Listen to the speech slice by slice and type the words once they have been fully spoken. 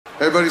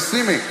Everybody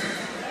see me?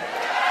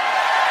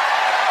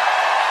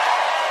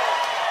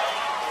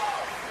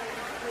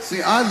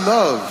 See, I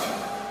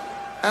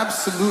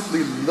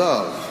absolutely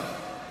love,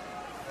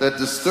 that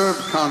Disturbed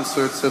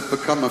concerts have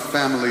become a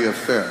family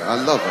affair. I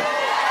love it.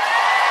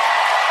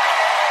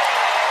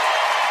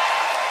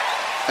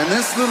 And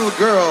this little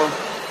girl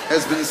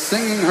has been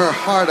singing her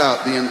heart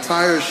out the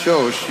entire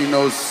show. She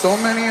knows so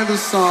many of the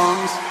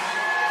songs.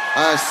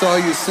 I saw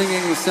you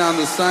singing The Sound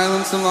of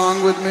Silence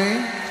along with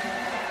me.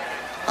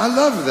 I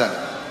love that.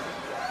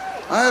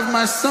 I have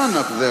my son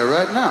up there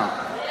right now.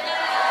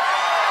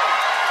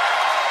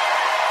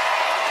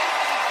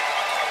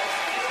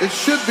 It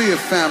should be a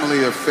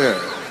family affair.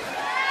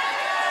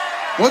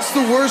 What's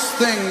the worst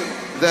thing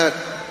that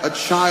a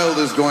child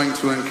is going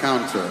to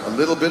encounter? A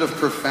little bit of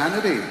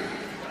profanity?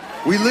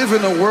 We live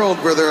in a world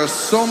where there are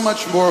so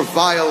much more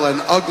vile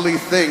and ugly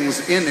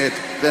things in it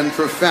than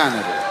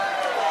profanity.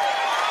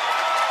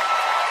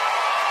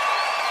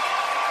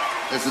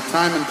 There's a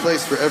time and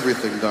place for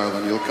everything,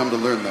 darling. You'll come to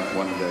learn that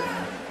one day.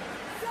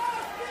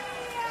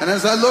 And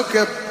as I look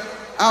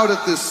out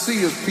at this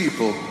sea of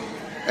people,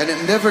 and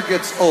it never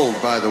gets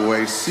old, by the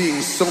way,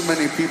 seeing so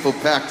many people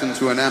packed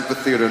into an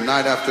amphitheater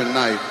night after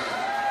night.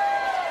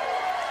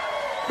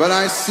 But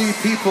I see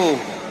people,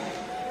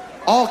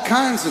 all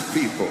kinds of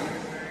people,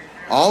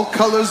 all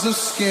colors of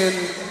skin,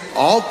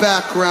 all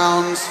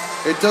backgrounds.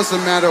 It doesn't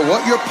matter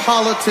what your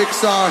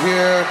politics are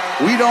here.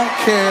 We don't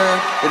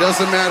care. It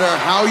doesn't matter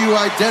how you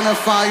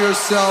identify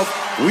yourself.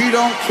 We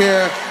don't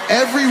care.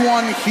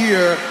 Everyone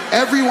here,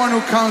 everyone who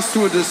comes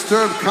to a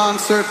Disturbed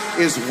concert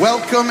is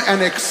welcome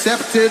and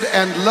accepted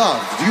and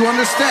loved. Do you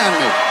understand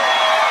me?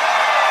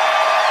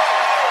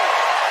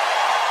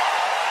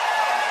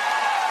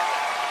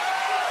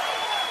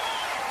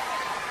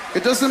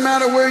 It doesn't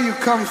matter where you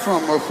come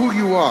from or who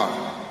you are.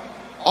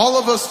 All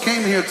of us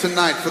came here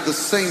tonight for the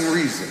same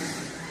reason.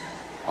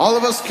 All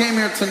of us came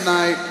here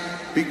tonight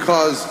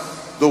because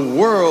the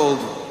world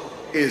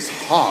is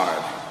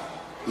hard.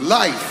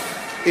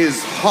 Life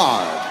is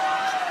hard.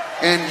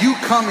 And you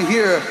come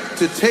here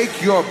to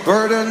take your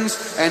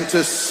burdens and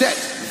to set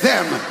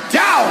them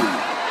down.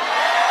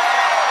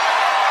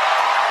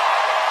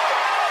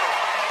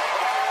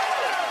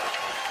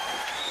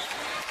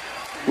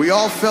 We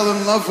all fell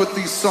in love with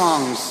these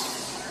songs.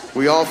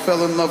 We all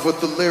fell in love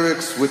with the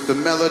lyrics, with the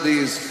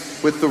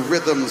melodies, with the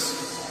rhythms,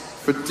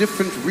 for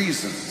different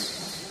reasons.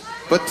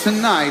 But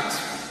tonight,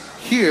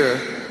 here,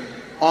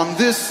 on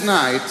this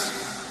night,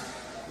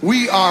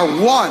 we are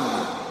one.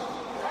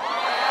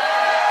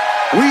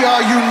 We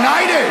are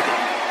united.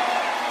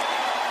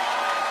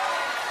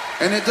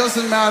 And it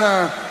doesn't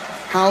matter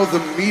how the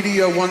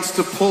media wants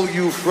to pull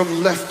you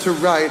from left to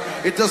right.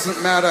 It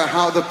doesn't matter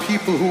how the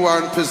people who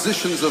are in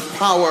positions of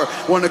power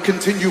want to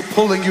continue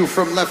pulling you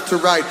from left to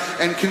right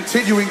and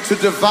continuing to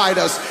divide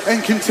us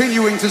and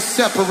continuing to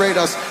separate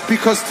us,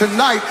 because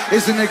tonight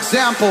is an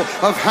example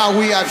of how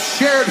we have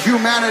shared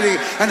humanity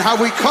and how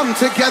we come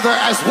together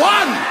as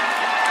one.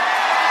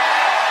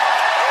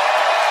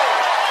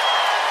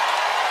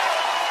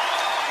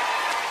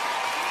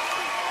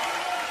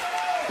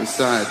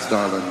 Besides,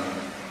 darling,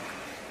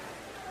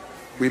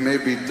 we may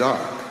be dark,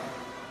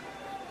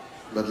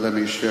 but let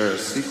me share a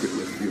secret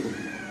with you.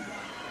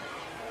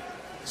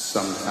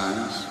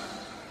 Sometimes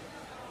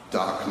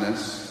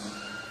darkness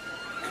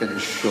can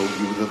show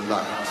you the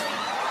light.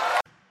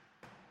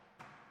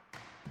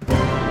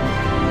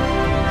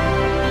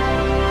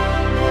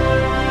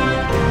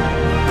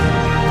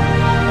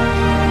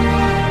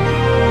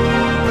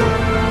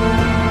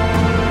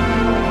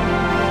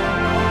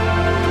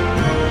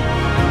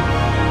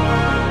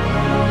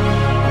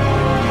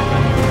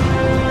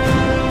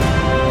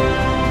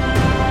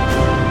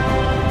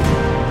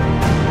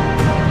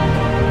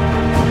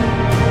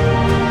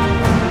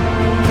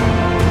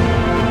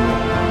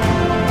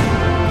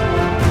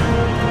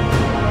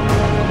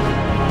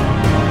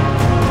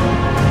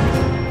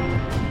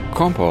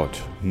 ComPod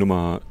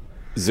Nummer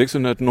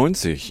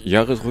 690,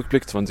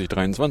 Jahresrückblick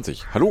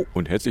 2023. Hallo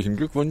und herzlichen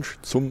Glückwunsch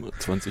zum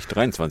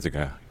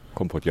 2023er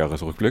ComPod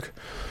Jahresrückblick.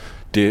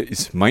 Der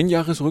ist mein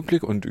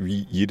Jahresrückblick und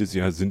wie jedes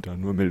Jahr sind da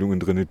nur Meldungen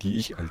drin, die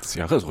ich als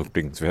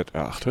jahresrückblickenswert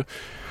erachte.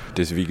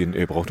 Deswegen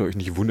braucht ihr euch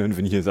nicht wundern,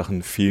 wenn hier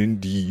Sachen fehlen,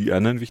 die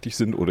anderen wichtig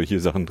sind, oder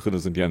hier Sachen drin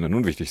sind, die anderen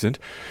unwichtig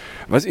sind.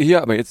 Was ihr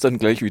hier aber jetzt dann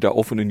gleich wieder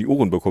auf und in die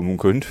Ohren bekommen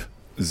könnt,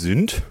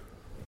 sind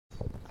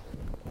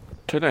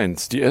Teil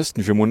 1, die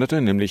ersten 4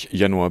 Monate, nämlich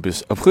Januar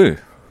bis April.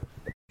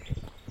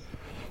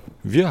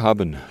 Wir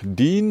haben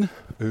den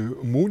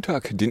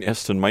Montag, den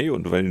 1. Mai,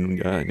 und weil nun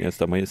ja ein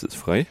 1. Mai ist, ist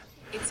frei.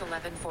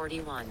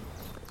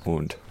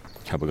 Und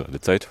ich habe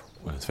gerade Zeit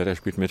und das Wetter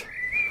spielt mit.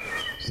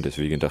 Und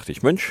deswegen dachte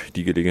ich, Mensch,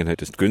 die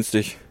Gelegenheit ist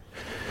günstig.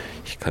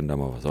 Ich kann da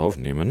mal was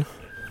aufnehmen.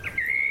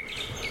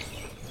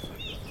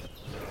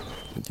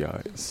 Und ja,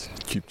 es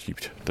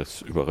gibt.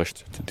 Das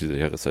überrascht zu dieser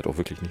Jahreszeit auch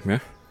wirklich nicht mehr.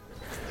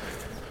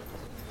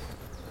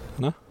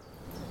 Na?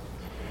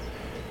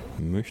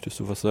 Möchtest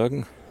du was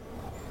sagen?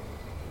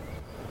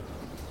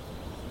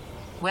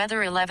 Weather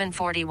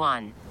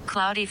 11:41.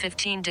 Cloudy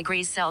 15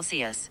 degrees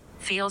Celsius.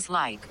 Feels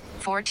like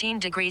 14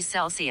 degrees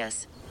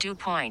Celsius. Dew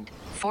point,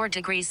 4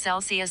 degrees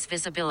Celsius.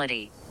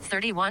 Visibility,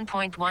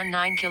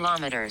 31.19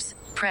 kilometers.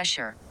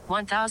 Pressure,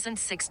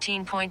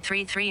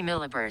 1016.33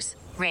 millibars.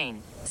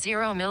 Rain,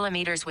 0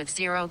 millimeters with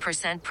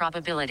 0%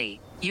 probability.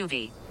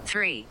 UV,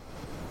 3.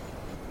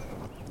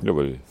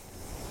 Jawohl.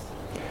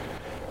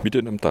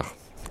 Mitten am Tag,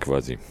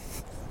 quasi.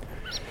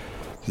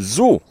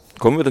 So,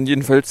 kommen wir dann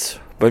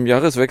jedenfalls beim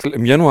Jahreswechsel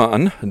im Januar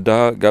an.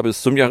 Da gab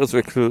es zum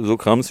Jahreswechsel so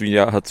Krams wie,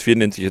 ja, Hartz IV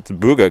nennt sich jetzt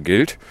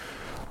Bürgergeld.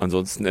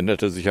 Ansonsten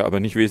änderte sich ja aber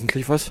nicht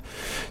wesentlich was.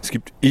 Es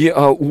gibt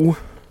EAU,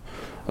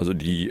 also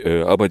die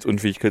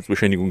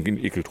Arbeitsunfähigkeitsbescheinigung in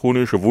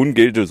elektronische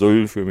Wohngelte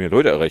soll für mehr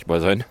Leute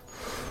erreichbar sein.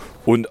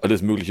 Und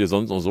alles mögliche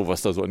sonst noch so,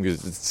 was da so an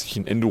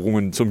gesetzlichen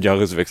Änderungen zum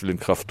Jahreswechsel in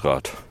Kraft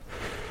trat.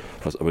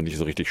 Was aber nicht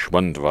so richtig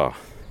spannend war.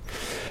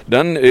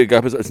 Dann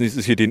gab es als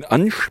nächstes hier den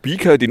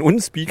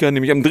Unspeaker,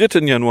 nämlich am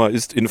 3. Januar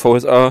ist in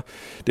VSA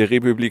der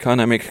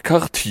Republikaner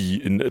McCarthy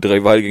in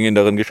 3 Wahlgängen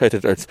daran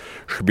gescheitert, als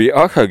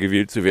Speaker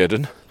gewählt zu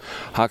werden.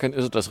 Haken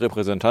ist das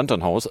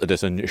Repräsentantenhaus,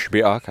 dessen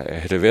Speaker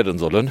er hätte werden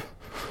sollen,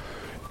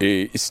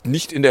 ist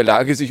nicht in der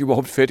Lage, sich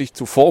überhaupt fertig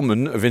zu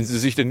formen, wenn sie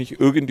sich denn nicht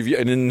irgendwie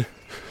einen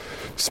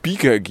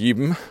Speaker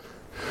geben.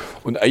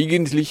 Und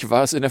eigentlich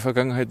war es in der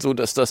Vergangenheit so,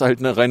 dass das halt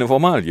eine reine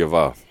Formalie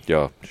war.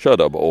 Ja,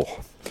 schade aber auch.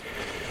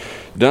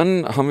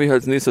 Dann haben wir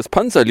als nächstes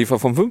Panzerliefer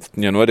vom 5.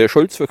 Januar. Der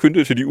Scholz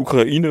verkündete, die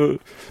Ukraine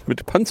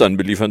mit Panzern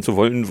beliefern zu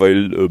wollen,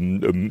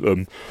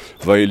 weil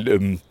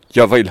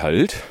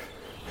halt.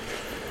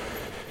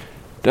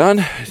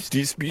 Dann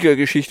die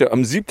Speaker-Geschichte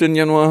am 7.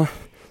 Januar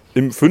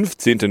im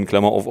 15.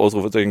 Klammer auf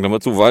Ausrufezeichen Klammer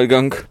zu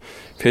Wahlgang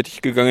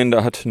fertig gegangen.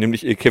 Da hat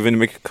nämlich Kevin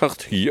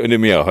McCarthy eine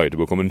Mehrheit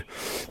bekommen,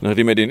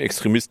 nachdem er den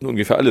Extremisten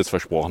ungefähr alles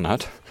versprochen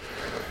hat.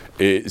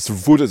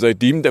 Es wurde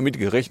seitdem damit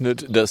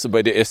gerechnet, dass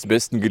bei der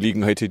erstbesten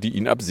Gelegenheit die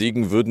ihn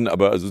absägen würden,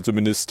 aber also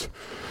zumindest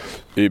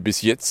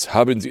bis jetzt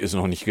haben sie es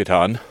noch nicht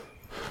getan.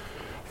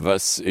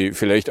 Was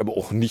vielleicht aber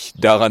auch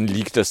nicht daran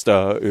liegt, dass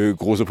da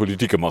große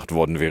Politik gemacht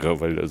worden wäre,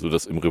 weil also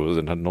das im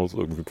Repräsentantenhaus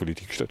irgendwie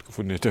Politik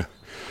stattgefunden hätte.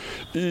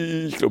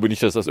 Ich glaube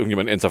nicht, dass das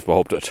irgendjemand ernsthaft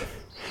behauptet.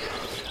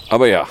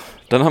 Aber ja,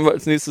 dann haben wir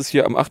als nächstes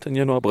hier am 8.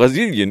 Januar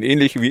Brasilien,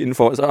 ähnlich wie in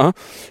VSA,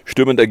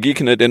 stürmender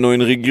Gegner der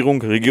neuen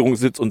Regierung,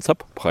 Regierungssitz und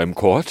Subprime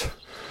Court.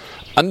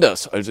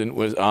 Anders als in den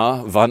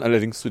USA waren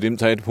allerdings zu dem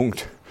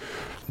Zeitpunkt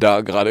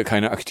da gerade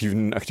keine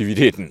aktiven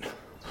Aktivitäten.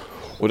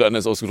 Oder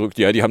anders ausgedrückt,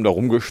 ja, die haben da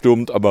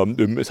rumgestürmt, aber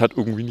es hat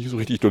irgendwie nicht so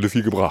richtig dolle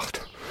viel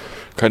gebracht.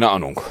 Keine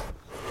Ahnung.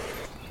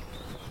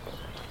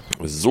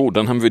 So,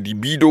 dann haben wir die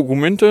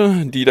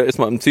Bi-Dokumente, die da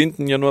erstmal am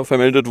 10. Januar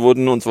vermeldet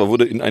wurden. Und zwar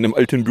wurde in einem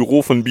alten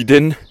Büro von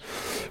Biden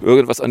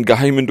irgendwas an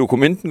geheimen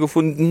Dokumenten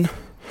gefunden.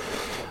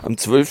 Am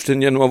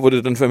 12. Januar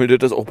wurde dann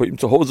vermeldet, dass auch bei ihm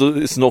zu Hause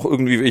es noch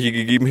irgendwie welche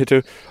gegeben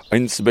hätte.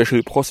 Ein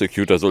Special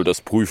Prosecutor soll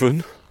das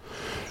prüfen.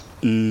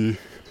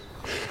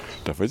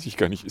 Da weiß ich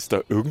gar nicht, ist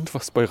da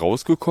irgendwas bei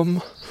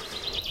rausgekommen?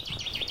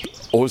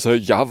 Außer,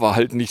 ja, war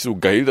halt nicht so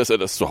geil, dass er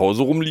das zu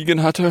Hause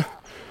rumliegen hatte.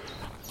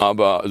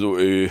 Aber, also,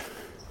 es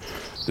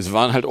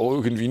waren halt auch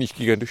irgendwie nicht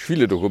gigantisch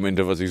viele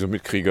Dokumente, was ich so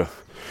mitkriege.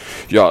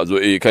 Ja, also,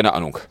 keine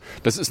Ahnung.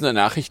 Das ist eine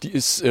Nachricht, die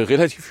ist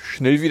relativ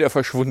schnell wieder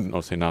verschwunden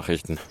aus den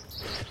Nachrichten.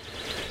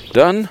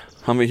 Dann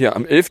haben wir hier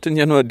am 11.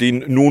 Januar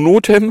den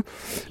No-Notem.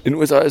 In den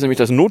USA ist nämlich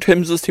das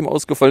Notem-System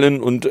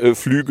ausgefallen und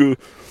Flüge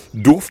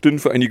durften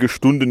für einige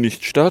Stunden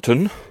nicht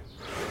starten.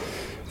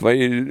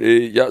 Weil,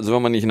 ja, also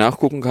wenn man nicht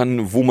nachgucken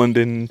kann, wo man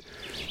denn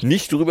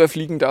nicht drüber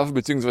fliegen darf,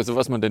 beziehungsweise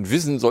was man denn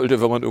wissen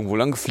sollte, wenn man irgendwo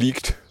lang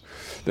fliegt,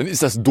 dann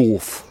ist das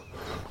doof.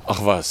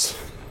 Ach was.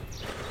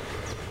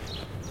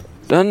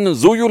 Dann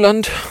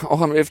Sojuland, auch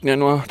am 11.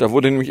 Januar. Da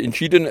wurde nämlich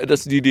entschieden,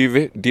 dass die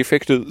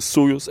defekte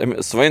Soyuz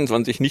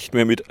MS-22 nicht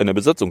mehr mit einer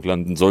Besatzung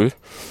landen soll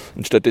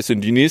und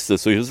stattdessen die nächste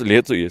Soyuz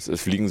Leer-Soyuz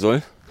fliegen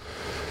soll.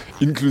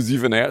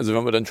 Inklusive, naja, also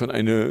wenn wir dann schon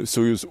eine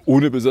Soyuz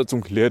ohne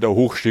Besatzung leer da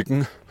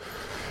hochschicken,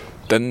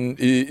 dann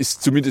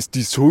ist zumindest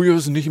die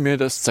Soyuz nicht mehr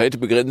das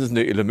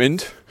zeitbegrenzende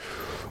Element.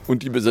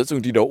 Und die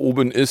Besatzung, die da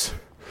oben ist,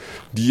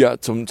 die ja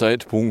zum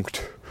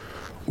Zeitpunkt,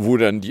 wo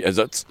dann die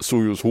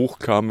Ersatz-Soyuz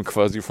hochkam,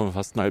 quasi von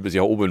fast ein halbes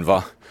Jahr oben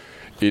war,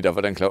 da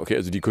war dann klar, okay,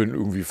 also die können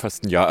irgendwie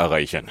fast ein Jahr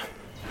erreichen.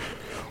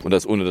 Und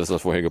das ohne, dass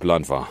das vorher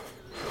geplant war.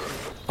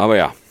 Aber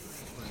ja.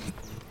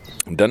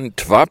 Dann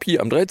Twapi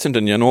am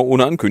 13. Januar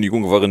ohne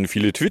Ankündigung waren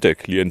viele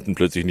Twitter-Klienten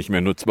plötzlich nicht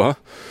mehr nutzbar.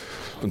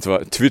 Und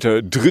zwar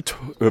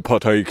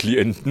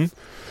Twitter-Drittpartei-Klienten.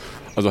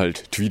 Also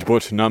halt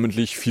Tweetbot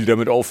namentlich, fiel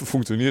damit auf,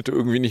 funktionierte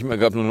irgendwie nicht mehr,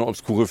 gab nur eine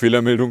obskure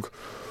Fehlermeldung.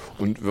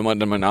 Und wenn man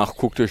dann mal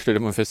nachguckte,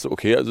 stellte man fest,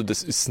 okay, also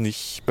das ist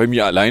nicht bei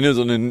mir alleine,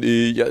 sondern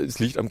ja, es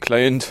liegt am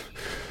Client.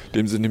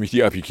 Dem sind nämlich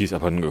die API-Keys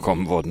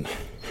abhandengekommen worden.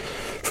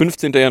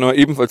 15. Januar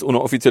ebenfalls ohne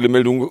offizielle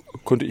Meldung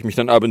konnte ich mich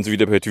dann abends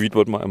wieder per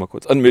Tweetbot mal einmal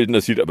kurz anmelden.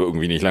 Das hielt aber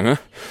irgendwie nicht lange,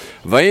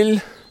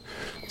 weil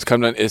es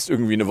kam dann erst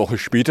irgendwie eine Woche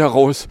später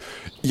raus.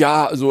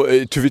 Ja, also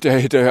Twitter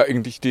hätte ja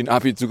eigentlich den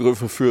API-Zugriff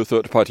für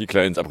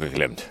Third-Party-Clients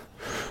abgeklemmt.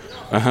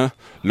 Aha,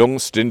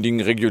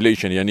 Long-Standing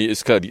Regulation. Ja, nee,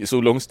 ist klar, die ist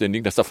so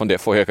long-standing, dass davon der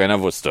vorher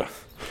keiner wusste.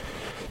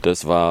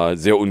 Das war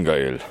sehr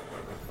ungeil.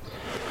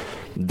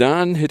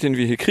 Dann hätten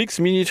wir hier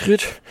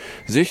Kriegsminitritt.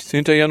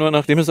 16. Januar,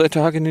 nachdem es seit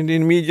Tagen in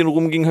den Medien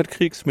rumging, hat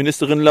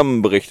Kriegsministerin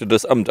Lambrecht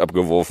das Amt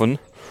abgeworfen.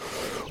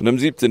 Und am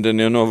 17.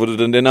 Januar wurde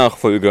dann der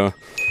Nachfolger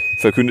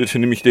verkündete,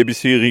 nämlich der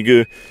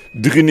bisherige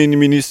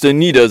Drinnenminister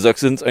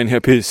Niedersachsens, ein Herr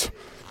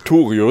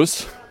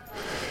Pistorius,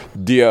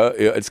 der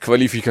als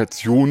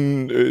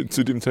Qualifikation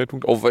zu dem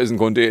Zeitpunkt aufweisen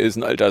konnte, er ist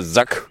ein alter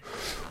Sack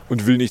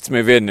und will nichts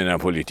mehr werden in der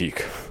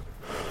Politik.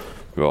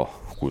 Ja,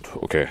 gut,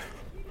 okay.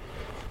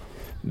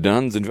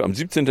 Dann sind wir am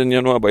 17.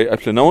 Januar bei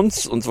Apple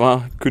Announce, und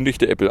zwar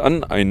kündigte Apple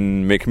an,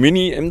 ein Mac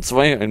Mini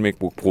M2, ein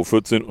MacBook Pro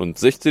 14 und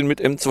 16 mit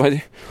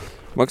M2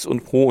 Max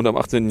und Pro, und am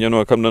 18.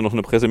 Januar kam dann noch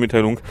eine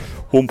Pressemitteilung,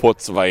 HomePod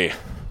 2.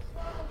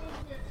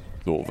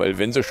 So, weil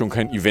wenn sie schon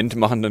kein Event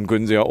machen, dann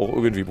können sie ja auch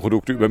irgendwie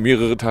Produkte über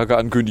mehrere Tage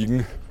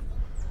ankündigen.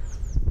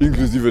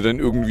 Inklusive dann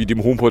irgendwie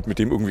dem HomePod, mit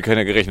dem irgendwie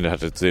keiner gerechnet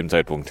hatte zu dem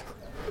Zeitpunkt.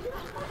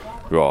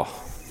 Ja,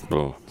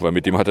 so, weil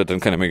mit dem hatte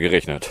dann keiner mehr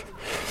gerechnet.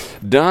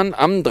 Dann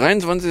am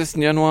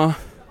 23. Januar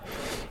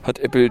hat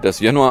Apple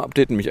das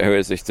Januar-Update, nämlich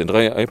iOS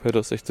 16.3,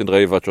 iPadOS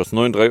 16.3, WatchOS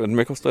 9.3 und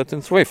macOS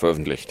 13.2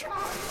 veröffentlicht.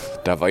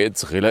 Da war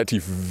jetzt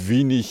relativ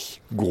wenig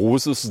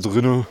Großes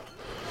drin,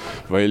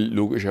 weil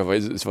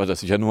logischerweise war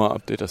das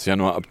Januar-Update. Das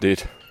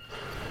Januar-Update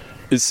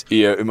ist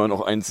eher immer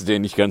noch eins der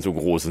nicht ganz so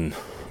großen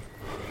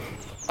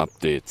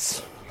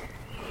Updates.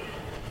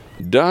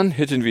 Dann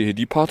hätten wir hier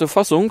die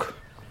Pate-Fassung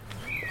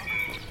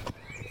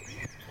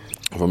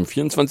vom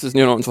 24.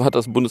 Januar. Und zwar hat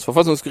das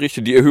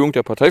Bundesverfassungsgericht die Erhöhung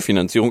der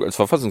Parteifinanzierung als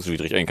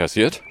verfassungswidrig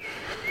einkassiert.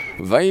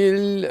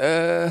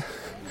 Weil,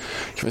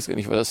 ich weiß gar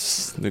nicht, war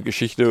das eine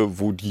Geschichte,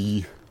 wo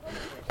die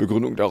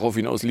Begründung darauf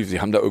hinauslief,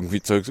 sie haben da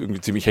irgendwie Zeugs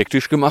irgendwie ziemlich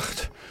hektisch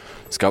gemacht.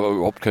 Es gab aber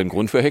überhaupt keinen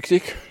Grund für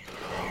Hektik.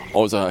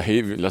 Außer,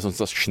 hey, lass uns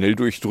das schnell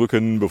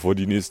durchdrücken, bevor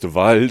die nächste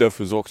Wahl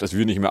dafür sorgt, dass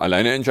wir nicht mehr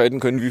alleine entscheiden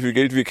können, wie viel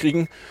Geld wir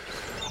kriegen.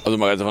 Also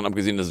mal ganz davon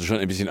abgesehen, dass es schon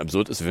ein bisschen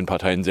absurd ist, wenn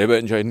Parteien selber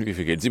entscheiden, wie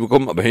viel Geld sie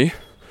bekommen. Aber hey.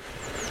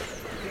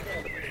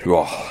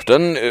 Ja,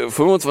 dann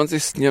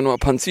 25. Januar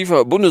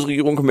Panzerwaffe.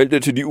 Bundesregierung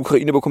meldete, die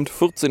Ukraine bekommt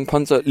 14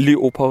 Panzer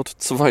Leopard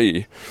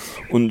 2.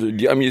 Und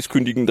die Amis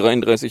kündigen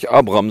 33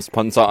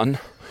 Abrams-Panzer an.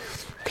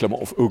 Klammer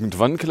auf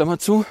irgendwann, Klammer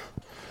zu.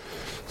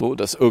 So,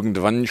 das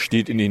irgendwann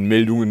steht in den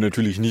Meldungen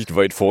natürlich nicht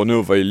weit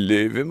vorne,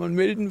 weil wenn man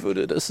melden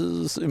würde, dass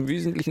es im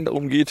Wesentlichen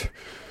darum geht,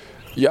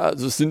 ja,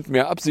 also es sind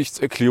mehr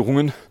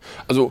Absichtserklärungen.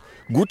 Also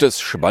gut, das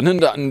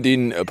Spannende an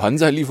den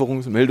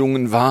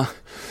Panzerlieferungsmeldungen war,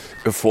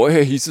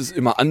 vorher hieß es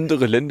immer,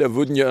 andere Länder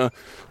würden ja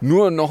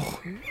nur noch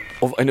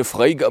auf eine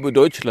Freigabe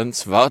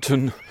Deutschlands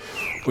warten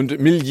und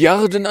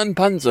Milliarden an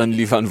Panzern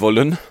liefern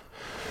wollen.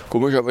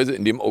 Komischerweise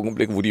in dem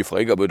Augenblick, wo die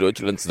Freigabe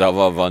Deutschlands da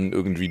war, waren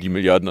irgendwie die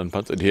Milliarden an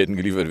Panzern, die hätten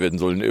geliefert werden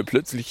sollen,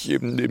 plötzlich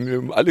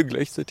eben alle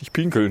gleichzeitig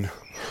pinkeln.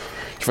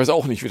 Ich weiß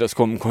auch nicht, wie das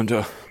kommen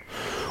konnte.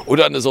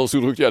 Oder anders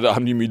ausgedrückt, ja, da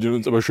haben die Medien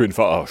uns aber schön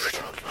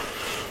verarscht.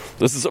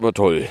 Das ist aber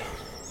toll.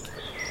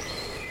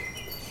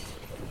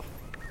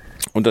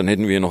 Und dann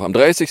hätten wir noch am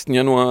 30.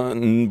 Januar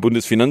ein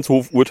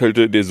Bundesfinanzhof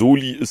urteilte, der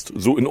Soli ist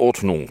so in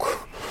Ordnung.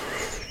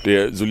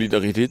 Der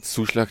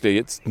Solidaritätszuschlag, der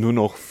jetzt nur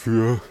noch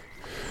für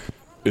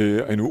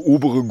eine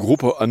obere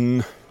Gruppe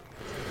an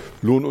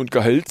Lohn- und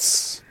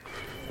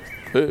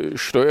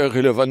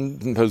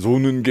Gehaltssteuerrelevanten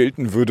Personen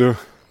gelten würde.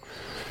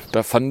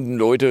 Da fanden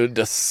Leute,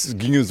 das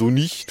ginge so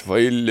nicht,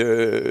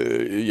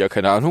 weil, ja,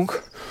 keine Ahnung,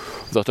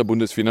 sagt der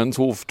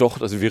Bundesfinanzhof, doch,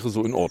 das wäre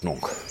so in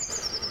Ordnung.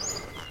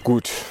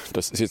 Gut,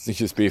 das ist jetzt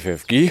nicht das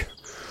BFFG.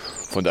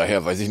 Von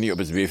daher weiß ich nicht, ob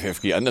das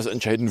BFFG anders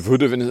entscheiden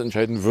würde, wenn es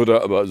entscheiden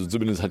würde. Aber also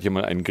zumindest hat hier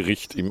mal ein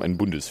Gericht, eben ein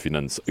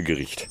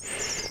Bundesfinanzgericht,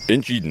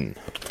 entschieden.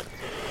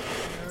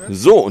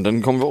 So, und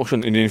dann kommen wir auch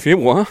schon in den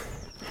Februar.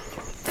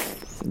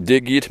 Der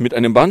geht mit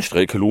einem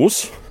Bahnstreik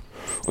los.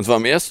 Und zwar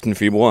am 1.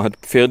 Februar hat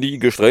Verdi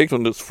gestreikt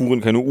und es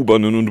fuhren keine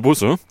U-Bahnen und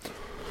Busse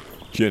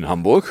hier in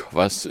Hamburg,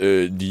 was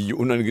die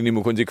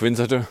unangenehme Konsequenz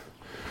hatte,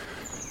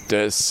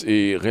 dass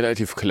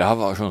relativ klar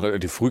war, schon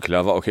relativ früh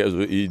klar war, okay,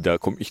 also da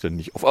komme ich dann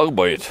nicht auf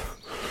Arbeit.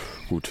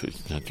 Gut,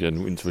 ich habe ja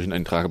nun inzwischen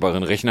einen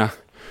tragbaren Rechner,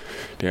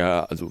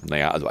 der, also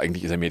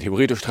eigentlich ist er mehr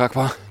theoretisch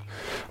tragbar.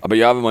 Aber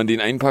ja, wenn man den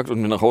einpackt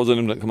und nach Hause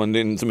nimmt, dann kann man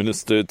den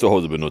zumindest zu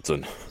Hause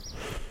benutzen.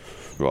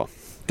 Ja,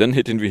 dann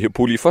hätten wir hier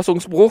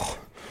Polyfassungsbruch.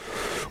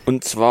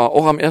 Und zwar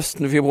auch am 1.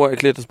 Februar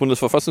erklärt das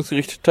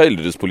Bundesverfassungsgericht Teile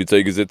des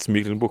Polizeigesetzes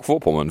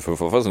Mecklenburg-Vorpommern für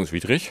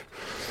verfassungswidrig.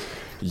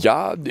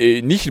 Ja,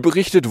 nicht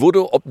berichtet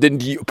wurde, ob denn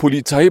die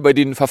Polizei bei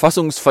den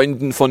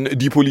Verfassungsfeinden von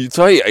die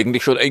Polizei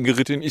eigentlich schon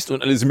eingeritten ist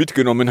und alles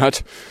mitgenommen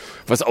hat,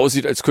 was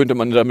aussieht, als könnte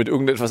man damit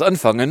irgendetwas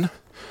anfangen.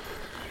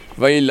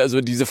 Weil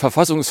also diese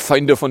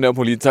Verfassungsfeinde von der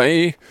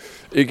Polizei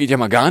geht ja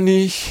mal gar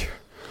nicht.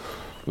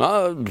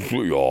 Na,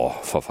 ja,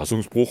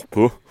 Verfassungsbruch,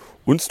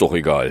 uns doch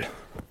egal.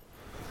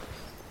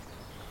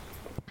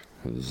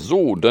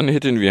 So, dann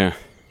hätten wir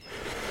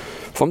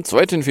vom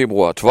 2.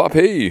 Februar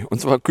TWAPay. Und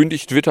zwar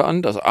kündigt Twitter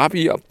an, dass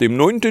API ab dem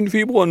 9.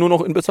 Februar nur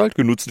noch in bezahlt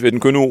genutzt werden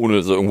könne, ohne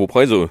dass da irgendwo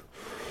Preise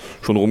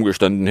schon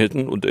rumgestanden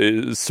hätten. Und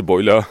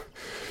Spoiler,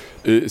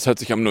 es hat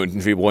sich am 9.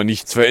 Februar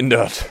nichts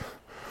verändert.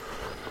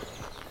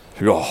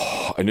 Ja,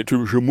 eine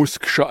typische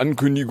Musk'sche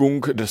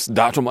Ankündigung. Das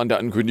Datum an der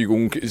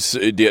Ankündigung ist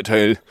der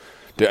Teil,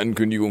 der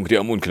Ankündigung,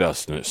 der am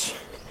unklarsten ist.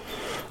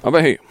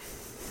 Aber hey,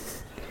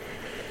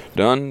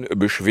 dann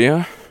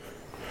Beschwer.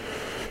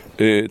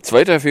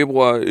 2.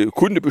 Februar,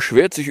 Kunde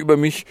beschwert sich über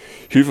mich,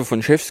 Hilfe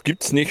von Chefs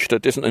gibt's nicht,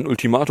 stattdessen ein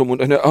Ultimatum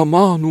und eine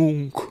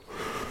Ermahnung.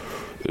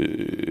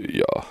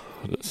 Ja,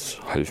 das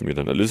half mir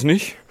dann alles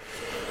nicht.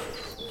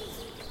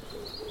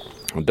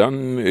 Und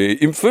dann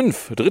im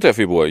 3.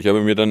 Februar, ich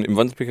habe mir dann im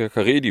Wandsbeker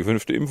Carré die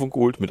 5. Impfung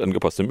geholt mit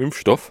angepasstem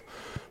Impfstoff,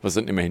 was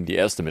dann immerhin die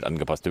erste mit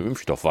angepasstem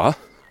Impfstoff war.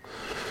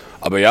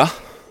 Aber ja,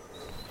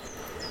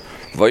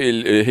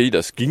 weil, hey,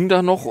 das ging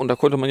da noch und da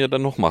konnte man ja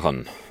dann noch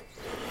machen.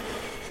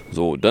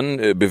 So, dann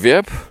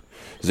Bewerb,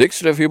 6.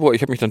 Februar,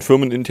 ich habe mich dann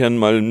firmenintern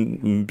mal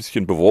ein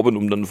bisschen beworben,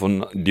 um dann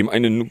von dem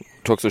einen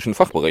toxischen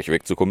Fachbereich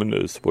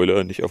wegzukommen.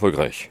 Spoiler, nicht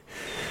erfolgreich.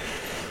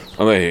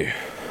 Aber hey.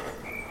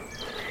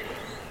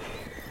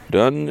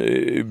 Dann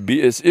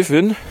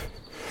BSIFIN,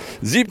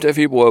 7.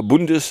 Februar,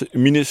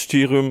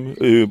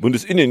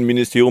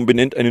 Bundesinnenministerium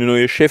benennt eine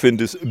neue Chefin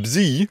des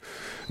BSI,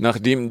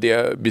 nachdem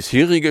der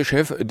bisherige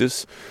Chef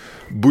des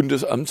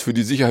Bundesamts für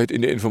die Sicherheit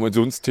in der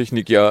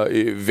Informationstechnik ja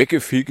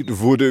weggefegt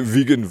wurde,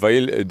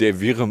 weil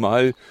der wäre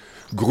mal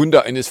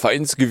Gründer eines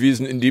Vereins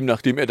gewesen, in dem,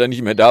 nachdem er dann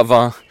nicht mehr da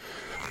war,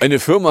 eine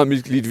Firma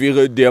Mitglied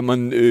wäre, der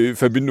man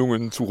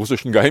Verbindungen zu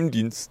russischen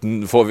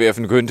Geheimdiensten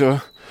vorwerfen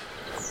könnte.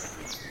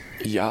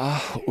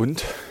 Ja,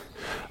 und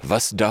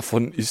was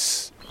davon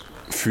ist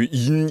für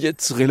ihn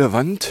jetzt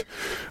relevant?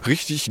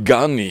 Richtig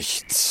gar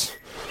nichts.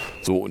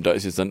 So, und da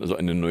ist jetzt dann also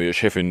eine neue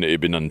Chefin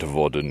benannt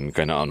worden,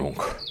 keine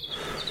Ahnung.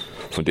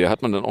 Von der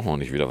hat man dann auch noch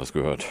nicht wieder was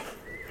gehört.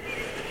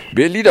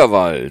 Berliner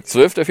Wahl,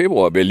 12.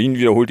 Februar. Berlin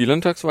wiederholt die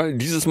Landtagswahl.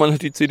 Dieses Mal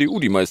hat die CDU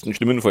die meisten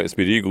Stimmen vor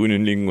SPD,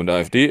 Grünen, Linken und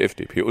AfD.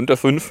 FDP unter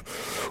 5.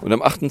 Und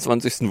am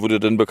 28.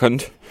 wurde dann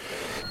bekannt,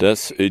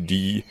 dass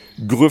die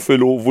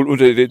Grüffelo wohl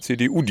unter der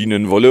CDU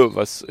dienen wolle,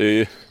 was,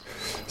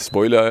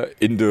 Spoiler,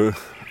 Ende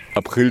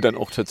April dann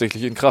auch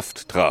tatsächlich in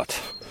Kraft trat.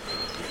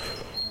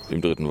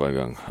 Im 3.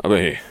 Wahlgang. Aber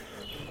hey.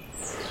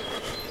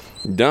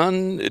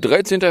 Dann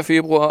 13.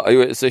 Februar,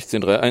 iOS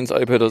 16.3.1,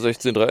 iPad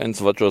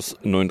 16.3.1, WatchOS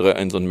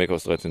 9.3.1 und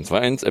macOS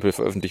 13.2.1. Apple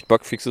veröffentlicht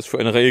Bugfixes für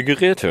eine Reihe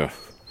Geräte.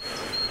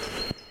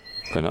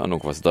 Keine Ahnung,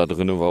 was da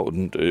drin war.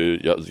 Und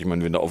ja, also ich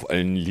meine, wenn da auf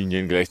allen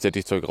Linien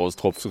gleichzeitig Zeug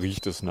raustropft,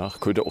 riecht es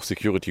nach. Könnte auch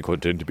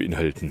Security-Content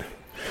beinhalten.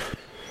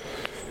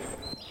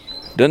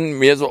 Dann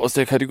mehr so aus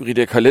der Kategorie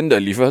der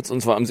Kalender liefert's.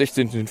 Und zwar am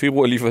 16.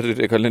 Februar lieferte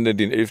der Kalender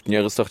den 11.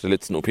 Jahrestag der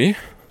letzten OP.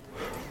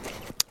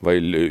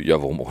 Weil,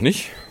 ja, warum auch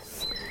nicht?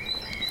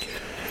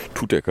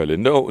 Tut der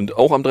Kalender. Und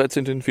auch am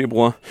 13.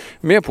 Februar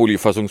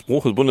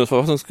Mehrpoli-Fassungsbruch. Das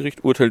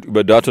Bundesverfassungsgericht urteilt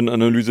über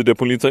Datenanalyse der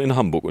Polizei in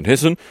Hamburg und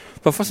Hessen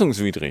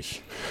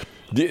verfassungswidrig.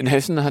 Die in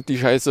Hessen hat die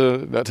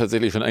Scheiße da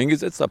tatsächlich schon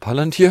eingesetzt, ab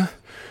Palantir.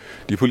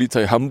 Die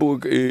Polizei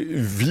Hamburg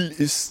will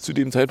es zu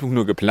dem Zeitpunkt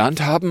nur geplant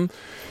haben.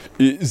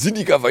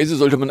 Sinnigerweise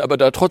sollte man aber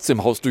da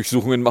trotzdem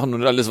Hausdurchsuchungen machen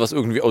und alles, was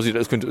irgendwie aussieht,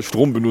 als könnte es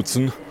Strom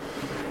benutzen,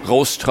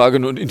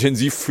 raustragen und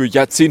intensiv für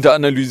Jahrzehnte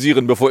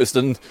analysieren, bevor es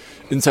dann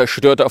in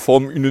zerstörter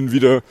Form ihnen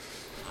wieder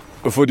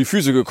vor die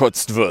Füße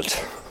gekotzt wird.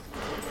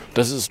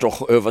 Das ist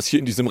doch, was hier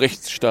in diesem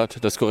Rechtsstaat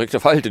das korrekte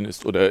Verhalten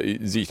ist. Oder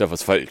sehe ich da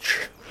was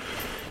falsch?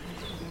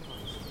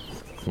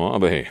 Na,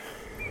 aber hey.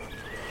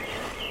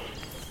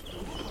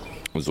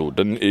 So,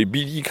 dann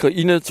die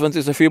Ukraine,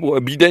 20.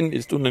 Februar. Biden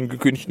ist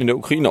unangekündigt in der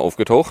Ukraine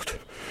aufgetaucht.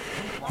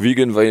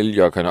 Wegen, weil,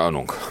 ja, keine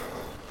Ahnung.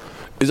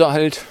 Ist er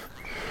halt.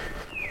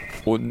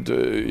 Und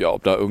ja,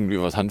 ob da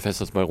irgendwie was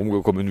Handfestes bei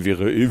rumgekommen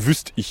wäre,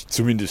 wüsste ich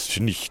zumindest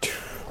nicht.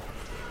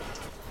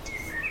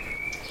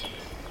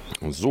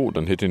 So,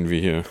 dann hätten wir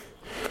hier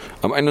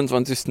am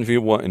 21.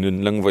 Februar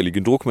einen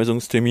langweiligen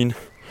Druckmessungstermin.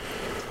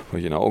 Weil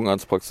ich in der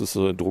Augenarztpraxis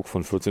Druck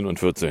von 14 und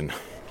 14.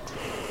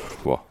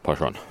 Boah, passt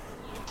schon.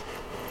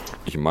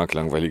 Ich mag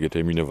langweilige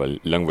Termine, weil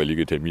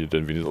langweilige Termine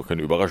dann wenigstens auch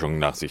keine Überraschungen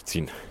nach sich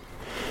ziehen.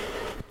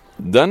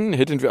 Dann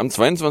hätten wir am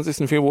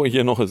 22. Februar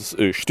hier noch das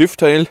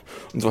Stiftteil.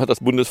 Und zwar hat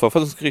das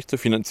Bundesverfassungsgericht zur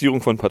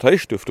Finanzierung von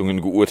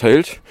Parteistiftungen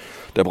geurteilt.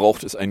 Da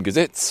braucht es ein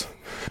Gesetz.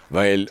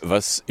 Weil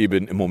was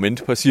eben im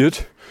Moment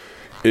passiert,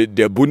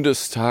 der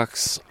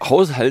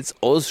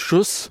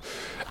Bundestagshaushaltsausschuss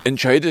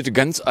entscheidet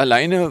ganz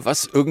alleine,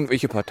 was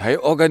irgendwelche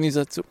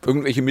Parteiorganisationen,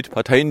 irgendwelche mit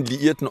Parteien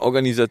liierten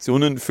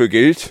Organisationen für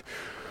Geld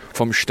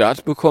vom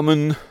Staat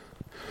bekommen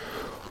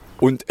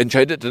und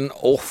entscheidet dann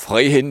auch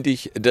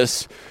freihändig,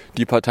 dass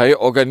die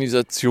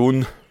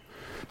Parteiorganisation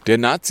der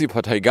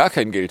Nazi-Partei gar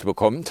kein Geld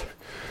bekommt,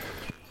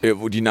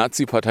 wo die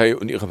Nazi-Partei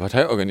und ihre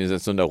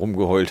Parteiorganisation da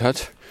rumgeheult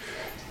hat.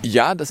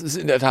 Ja, das ist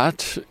in der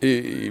Tat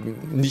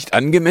nicht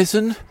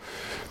angemessen.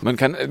 Man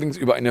kann allerdings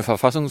über eine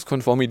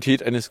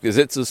Verfassungskonformität eines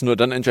Gesetzes nur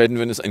dann entscheiden,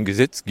 wenn es ein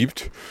Gesetz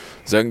gibt.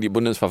 Sagen die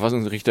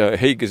Bundesverfassungsrichter,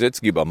 hey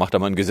Gesetzgeber, mach da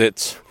mal ein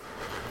Gesetz.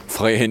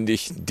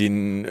 Freihändig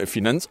den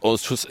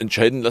Finanzausschuss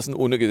entscheiden lassen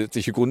ohne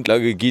gesetzliche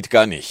Grundlage geht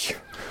gar nicht.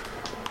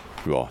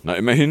 Ja, na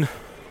immerhin.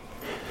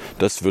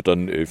 Das wird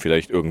dann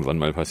vielleicht irgendwann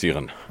mal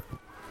passieren.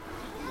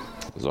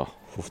 So,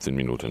 15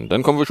 Minuten.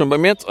 Dann kommen wir schon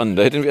beim März an.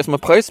 Da hätten wir erstmal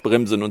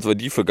Preisbremsen, und zwar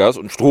die für Gas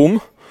und Strom.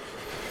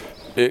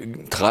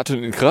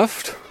 Traten in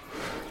Kraft.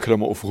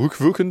 Klammer auf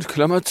rückwirkend,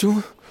 Klammer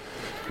zu.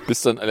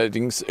 Bis dann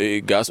allerdings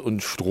Gas-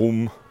 und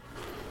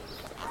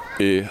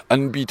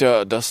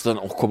Stromanbieter das dann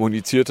auch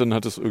kommunizierten,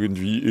 hat es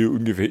irgendwie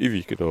ungefähr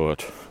ewig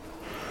gedauert.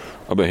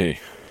 Aber hey.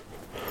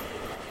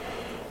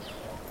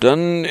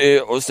 Dann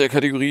aus der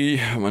Kategorie,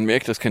 man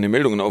merkt, dass keine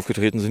Meldungen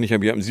aufgetreten sind. Ich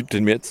habe hier am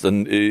 7. März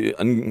dann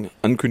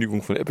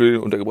Ankündigung von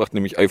Apple untergebracht,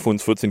 nämlich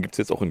iPhones 14 gibt es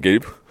jetzt auch in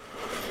Gelb.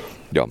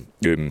 Ja,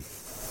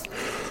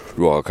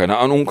 keine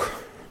Ahnung.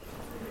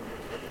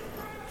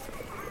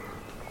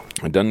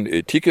 Dann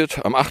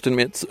Ticket, am 8.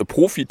 März,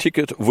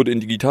 Profi-Ticket wurde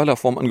in digitaler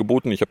Form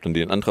angeboten. Ich habe dann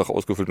den Antrag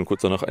ausgefüllt und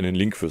kurz danach einen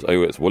Link fürs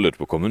iOS Wallet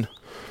bekommen.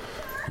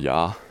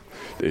 Ja,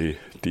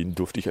 den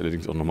durfte ich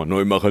allerdings auch nochmal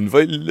neu machen,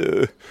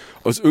 weil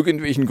aus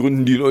irgendwelchen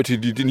Gründen die Leute,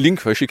 die den Link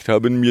verschickt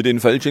haben, mir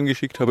den falschen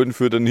geschickt haben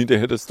für dann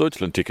hinterher das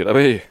Deutschland-Ticket.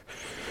 Aber hey.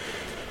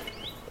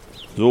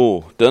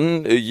 So,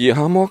 dann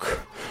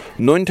Hamburg.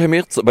 9.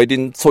 März, bei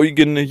den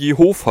Zeugen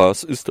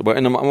Jehovas ist bei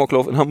einem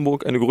Amoklauf in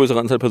Hamburg eine größere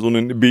Anzahl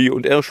Personen B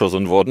und R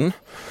erschossen worden.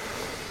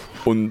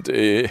 Und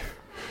die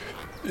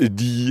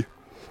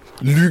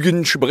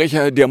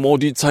Lügensprecher der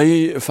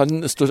Mordizei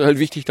fanden es total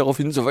wichtig, darauf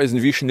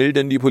hinzuweisen, wie schnell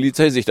denn die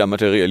Polizei sich da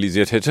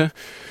materialisiert hätte.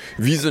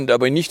 Wiesen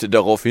dabei nicht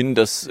darauf hin,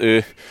 dass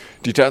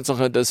die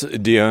Tatsache, dass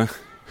der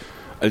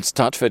als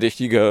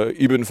Tatverdächtiger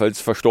ebenfalls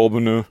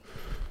Verstorbene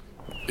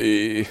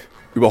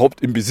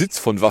überhaupt im Besitz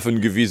von Waffen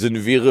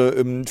gewesen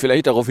wäre,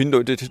 vielleicht darauf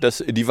hindeutet,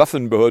 dass die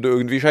Waffenbehörde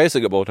irgendwie Scheiße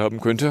gebaut haben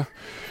könnte.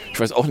 Ich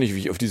weiß auch nicht, wie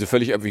ich auf diese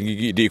völlig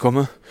abwegige Idee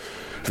komme.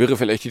 Wäre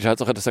vielleicht die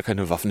Tatsache, dass er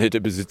keine Waffen hätte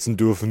besitzen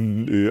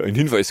dürfen, ein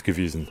Hinweis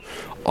gewesen.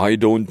 I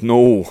don't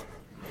know.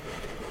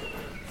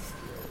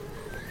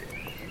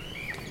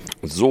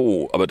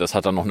 So, aber das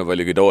hat dann noch eine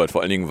Weile gedauert, vor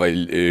allen Dingen,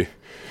 weil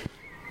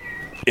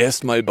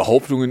erstmal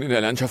Behauptungen in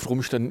der Landschaft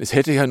rumstanden. Es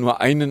hätte ja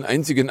nur einen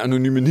einzigen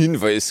anonymen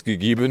Hinweis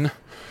gegeben.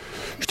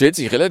 Stellt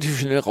sich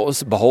relativ schnell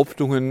raus,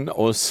 Behauptungen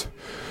aus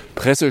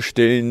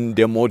Pressestellen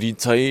der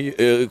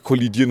Mordizei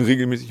kollidieren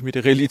regelmäßig mit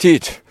der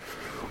Realität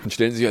und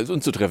stellen sich als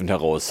unzutreffend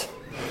heraus.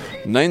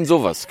 Nein,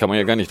 sowas kann man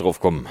ja gar nicht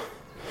drauf kommen.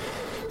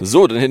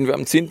 So, dann hätten wir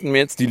am 10.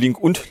 März die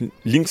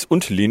Links-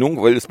 und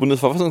Lehnung, weil das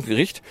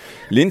Bundesverfassungsgericht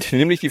lehnt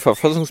nämlich die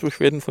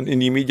Verfassungsbeschwerden von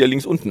Indie-Media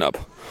links unten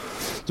ab.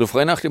 So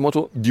frei nach dem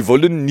Motto, die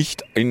wollen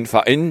nicht ein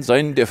Verein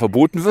sein, der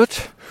verboten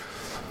wird.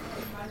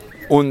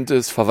 Und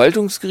das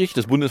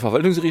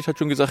Bundesverwaltungsgericht hat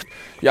schon gesagt,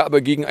 ja,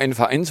 aber gegen ein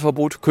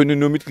Vereinsverbot können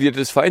nur Mitglieder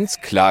des Vereins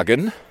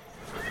klagen.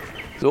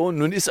 So,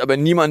 nun ist aber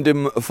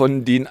niemandem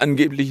von den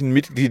angeblichen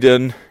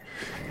Mitgliedern,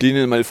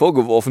 denen mal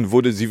vorgeworfen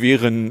wurde, sie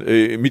wären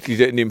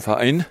Mitglieder in dem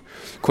Verein,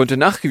 konnte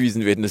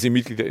nachgewiesen werden, dass sie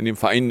Mitglieder in dem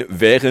Verein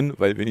wären,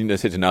 weil wenn ihnen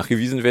das hätte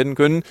nachgewiesen werden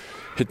können,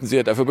 hätten sie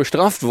ja dafür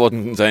bestraft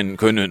worden sein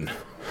können.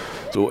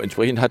 So,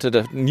 entsprechend hatte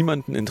da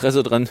niemand ein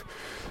Interesse dran,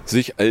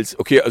 sich als,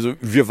 okay, also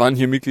wir waren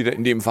hier Mitglieder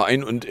in dem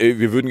Verein und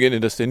wir würden gerne,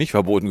 dass der nicht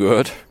verboten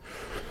gehört,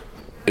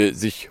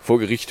 sich vor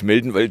Gericht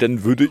melden, weil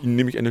dann würde ihnen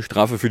nämlich eine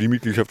Strafe für die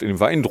Mitgliedschaft in dem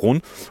Verein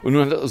drohen. Und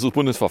nun hat also das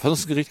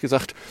Bundesverfassungsgericht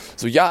gesagt,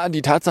 so ja,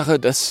 die Tatsache,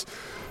 dass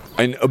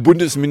ein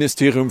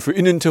Bundesministerium für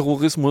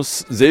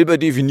Innenterrorismus selber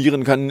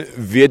definieren kann,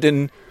 wer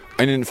denn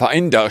einen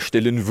Verein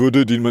darstellen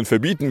würde, den man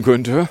verbieten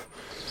könnte,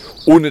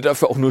 ohne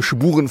dafür auch nur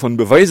Spuren von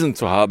Beweisen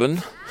zu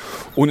haben,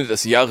 ohne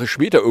dass Jahre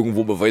später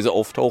irgendwo Beweise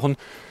auftauchen,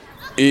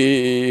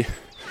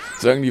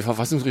 sagen die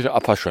Verfassungsrichter,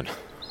 passt schon.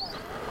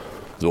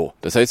 So,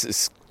 das heißt,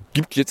 es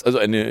gibt jetzt also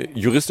eine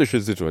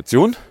juristische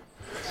Situation,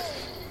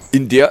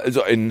 in der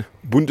also ein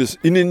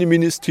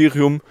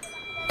Bundesinnenministerium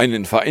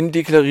einen Verein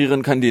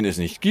deklarieren kann, den es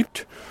nicht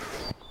gibt.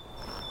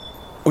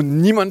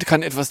 Und niemand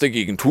kann etwas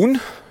dagegen tun,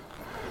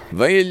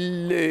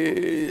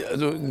 weil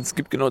also es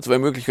gibt genau zwei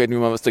Möglichkeiten, wie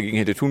man was dagegen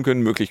hätte tun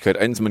können. Möglichkeit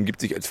 1, man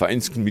gibt sich als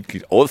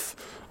Vereinsmitglied aus,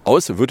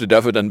 würde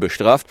dafür dann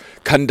bestraft,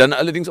 kann dann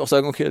allerdings auch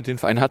sagen, okay, den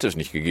Verein hat es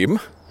nicht gegeben.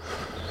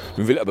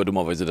 Nun will aber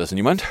dummerweise das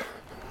niemand.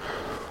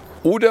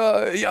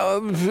 Oder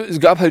ja, es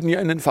gab halt nie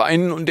einen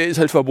Verein und der ist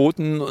halt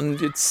verboten und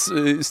jetzt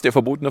ist der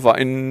verbotene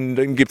Verein,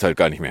 den gibt's halt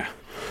gar nicht mehr.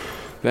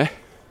 Ne?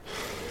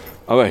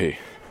 Aber hey.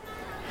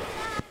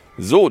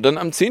 So, dann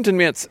am 10.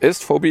 März,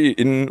 SVB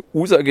in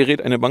USA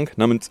gerät eine Bank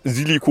namens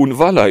Silicon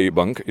Valley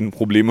Bank in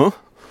Probleme.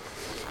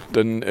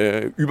 Dann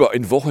über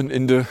ein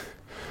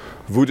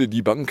wurde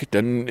die Bank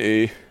dann,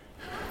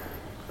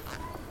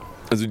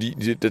 also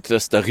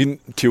das darin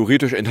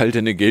theoretisch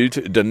enthaltene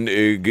Geld dann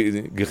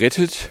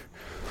gerettet,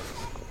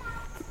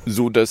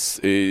 so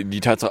dass die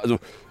Tatsache, also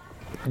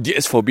die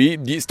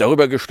SVB, die ist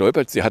darüber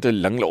gestolpert, sie hatte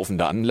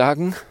langlaufende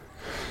Anlagen,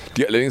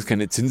 die allerdings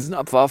keine Zinsen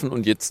abwarfen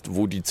und jetzt,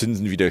 wo die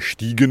Zinsen wieder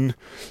stiegen,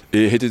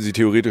 hätte sie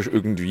theoretisch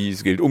irgendwie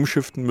das Geld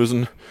umschiften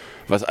müssen,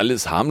 was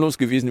alles harmlos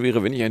gewesen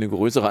wäre, wenn nicht eine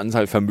größere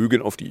Anzahl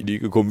Vermögen auf die Idee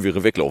gekommen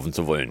wäre, weglaufen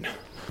zu wollen.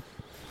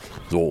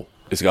 So,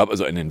 es gab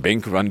also einen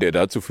Bankrun, der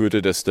dazu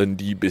führte, dass dann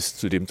die bis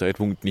zu dem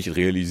Zeitpunkt nicht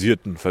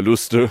realisierten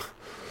Verluste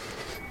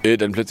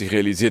dann plötzlich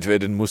realisiert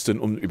werden mussten,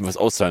 um eben was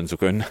auszahlen zu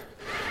können.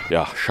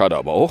 Ja, schade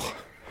aber auch.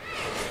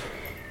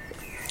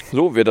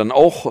 So, wer dann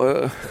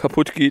auch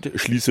kaputt geht,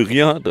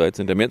 Schließeria,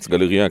 13. März,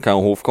 Galeria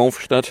Karhof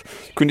Kaufstadt,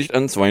 kündigt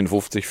an,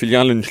 52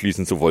 Filialen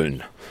schließen zu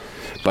wollen.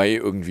 Bei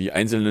irgendwie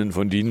einzelnen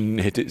von denen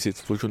hätte es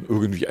jetzt wohl schon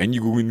irgendwie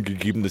Einigungen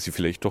gegeben, dass sie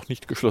vielleicht doch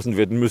nicht geschlossen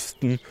werden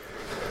müssten.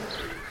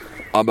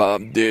 Aber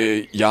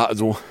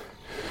also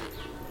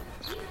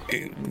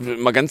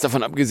mal ganz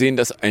davon abgesehen,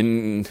 dass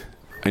ein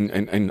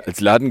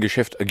als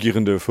Ladengeschäft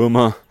agierende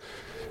Firma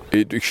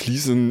durch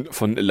Schließen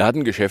von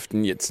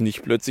Ladengeschäften jetzt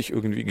nicht plötzlich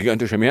irgendwie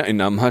gigantische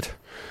Mehreinnahmen hat.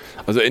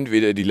 Also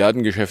entweder die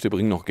Ladengeschäfte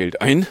bringen noch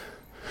Geld ein,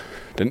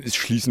 dann ist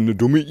Schließen eine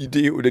dumme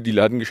Idee, oder die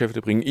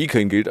Ladengeschäfte bringen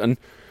kein Geld an.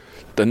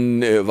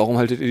 Dann warum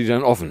haltet ihr die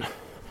dann offen?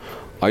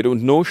 I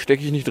don't know,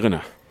 stecke ich nicht drin.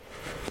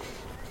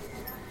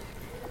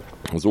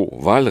 So,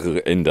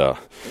 Wahlränder.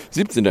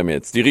 17.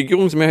 März. Die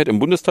Regierungsmehrheit im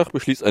Bundestag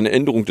beschließt eine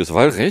Änderung des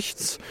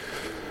Wahlrechts,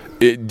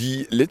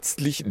 die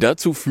letztlich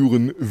dazu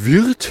führen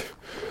wird,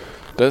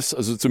 dass,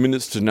 also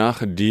zumindest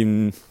nach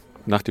dem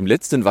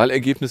letzten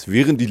Wahlergebnis,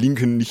 wären die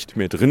Linken nicht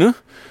mehr drinne,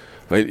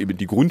 weil eben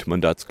die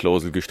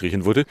Grundmandatsklausel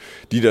gestrichen wurde,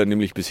 die da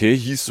nämlich bisher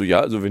hieß, so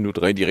ja, also wenn du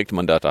 3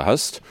 Direktmandate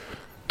hast,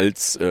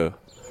 als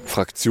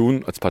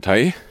Fraktion, als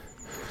Partei,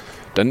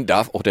 dann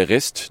darf auch der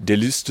Rest der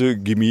Liste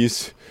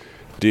gemäß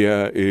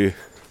den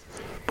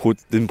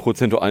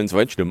prozentualen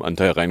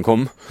Zweitstimmenanteil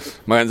reinkommen.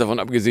 Mal ganz davon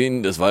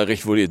abgesehen, das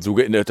Wahlrecht wurde jetzt so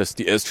geändert, dass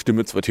die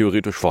Erststimme zwar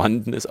theoretisch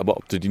vorhanden ist, aber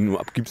ob du die nur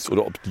abgibst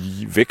oder ob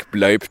die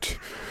wegbleibt,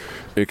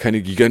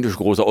 keine gigantisch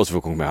große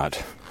Auswirkung mehr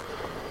hat.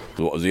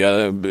 So, also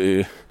ja,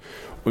 und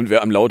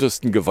wer am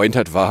lautesten geweint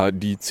hat, war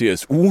die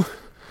CSU,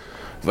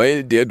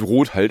 weil der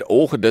droht halt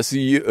auch, dass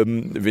sie,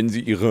 wenn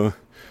sie ihre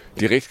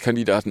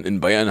Direktkandidaten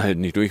in Bayern halt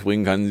nicht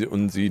durchbringen kann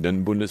und sie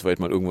dann bundesweit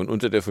mal irgendwann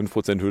unter der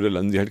 5%-Hürde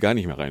landen, sie halt gar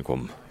nicht mehr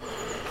reinkommen.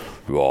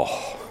 Ja,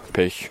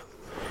 Pech.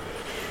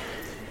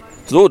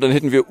 So, dann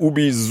hätten wir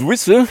UBI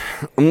Suisse.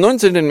 Am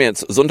 19.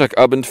 März,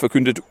 Sonntagabend,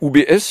 verkündet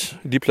UBS,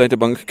 die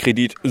Pleitebank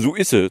Credit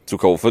Suisse zu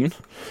kaufen.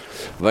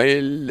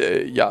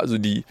 Weil, also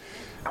die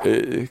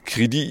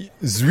Credit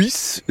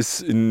Suisse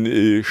ist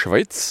in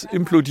Schweiz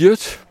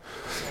implodiert.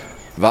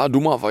 War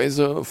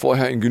dummerweise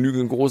vorher ein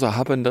genügend großer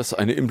Happen, dass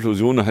eine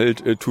Implosion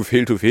halt to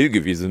fail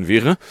gewesen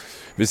wäre.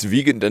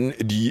 Weswegen dann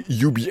die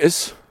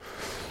UBS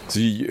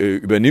sie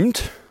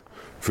übernimmt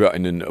für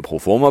einen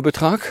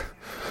Proforma-Betrag.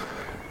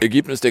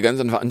 Ergebnis der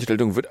ganzen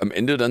Veranstaltung wird am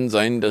Ende dann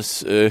sein,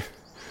 dass es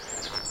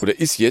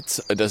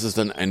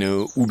dann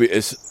eine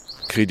UBS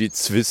Credit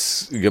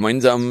Suisse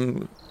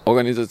gemeinsame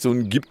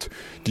Organisation gibt,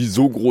 die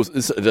so groß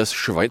ist, dass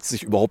Schweiz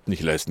sich überhaupt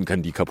nicht leisten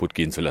kann, die kaputt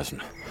gehen zu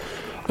lassen.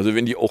 Also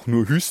wenn die auch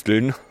nur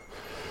hüsteln,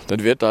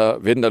 dann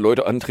werden da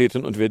Leute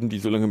antreten und werden die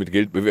so lange mit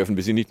Geld bewerfen,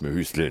 bis sie nicht mehr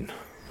hüsteln.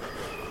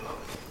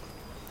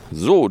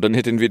 So, dann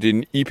hätten wir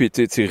den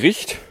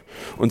IPCC-Richt.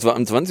 Und zwar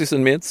am 20.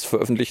 März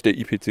veröffentlicht der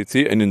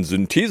IPCC einen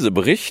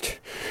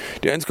Synthesebericht.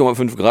 Die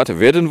 1,5 Grad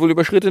werden wohl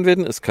überschritten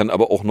werden, es kann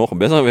aber auch noch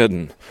besser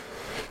werden.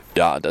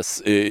 Ja, das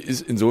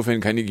ist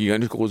insofern keine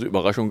gigantisch große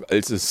Überraschung,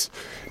 als es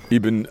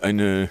eben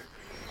eine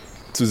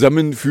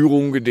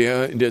Zusammenführung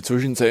der in der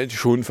Zwischenzeit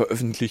schon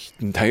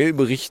veröffentlichten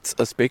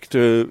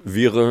Teilberichtsaspekte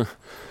wäre.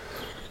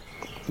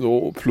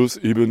 So, plus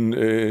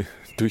eben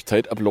durch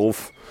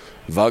Zeitablauf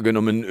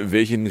wahrgenommen,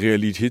 welchen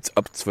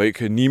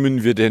Realitätsabzweig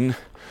nehmen wir denn?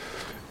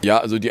 Ja,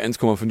 also die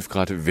 1,5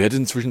 Grad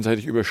werden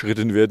zwischenzeitlich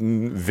überschritten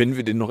werden. Wenn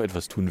wir denn noch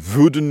etwas tun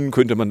würden,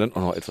 könnte man dann auch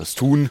noch etwas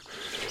tun.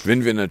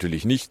 Wenn wir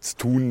natürlich nichts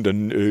tun,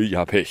 dann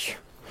Pech.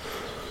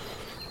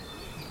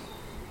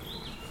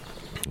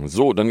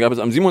 So, dann gab es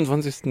am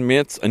 27.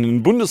 März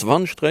einen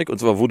Bundeswarnstreik. Und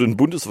zwar wurden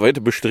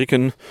bundesweit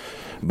bestrichen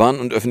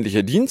Bahn und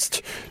öffentlicher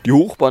Dienst. Die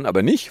Hochbahn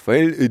aber nicht,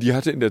 weil die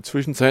hatte in der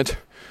Zwischenzeit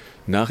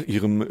nach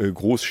ihrem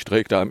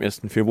Großstreik da am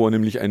 1. Februar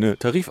nämlich eine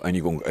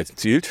Tarifeinigung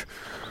erzielt.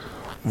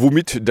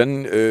 Womit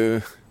dann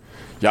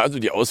also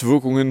die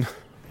Auswirkungen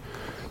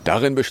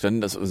darin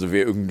bestanden, dass also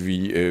wer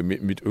irgendwie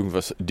mit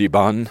irgendwas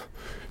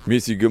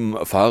D-Bahn-mäßigem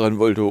fahren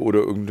wollte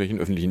oder irgendwelchen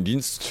öffentlichen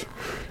Dienst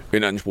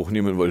in Anspruch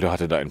nehmen wollte,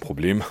 hatte da ein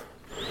Problem.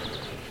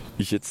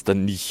 Ich jetzt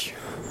dann nicht.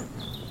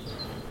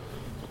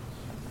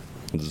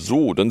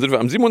 So, dann sind wir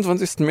am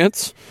 27.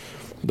 März.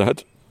 Da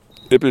hat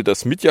Apple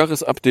das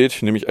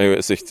Mitjahresupdate, nämlich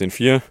iOS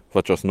 16.4,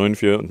 WatchOS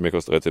 9.4 und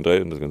macOS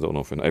 13.3 und das Ganze auch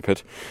noch für ein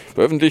iPad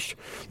veröffentlicht.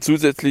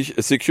 Zusätzlich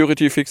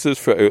Security Fixes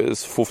für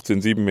iOS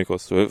 15.7,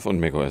 macOS 12 und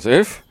macOS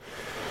 11.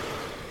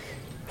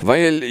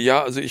 Weil,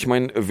 ich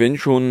meine, wenn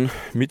schon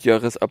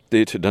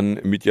Mitjahresupdate, dann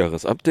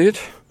Mitjahresupdate.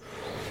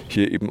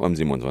 Hier eben am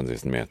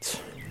 27. März.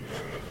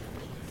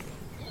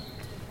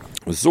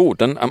 So,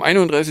 dann am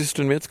 31.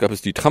 März gab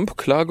es die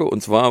Trump-Klage,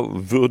 und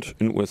zwar wird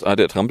in den USA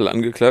der Trumpel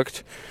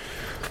angeklagt.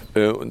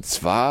 Und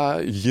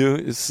zwar hier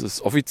ist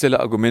das offizielle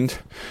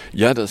Argument,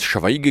 das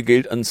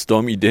Schweigegeld an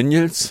Stormy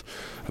Daniels,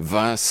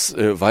 was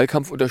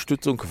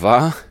Wahlkampfunterstützung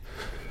war,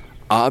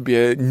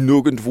 aber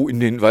nirgendwo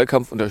in den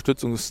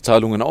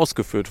Wahlkampfunterstützungszahlungen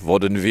ausgeführt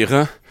worden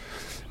wäre.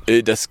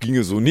 Das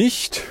ginge so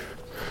nicht.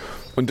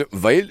 Und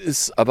weil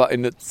es aber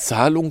eine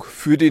Zahlung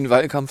für den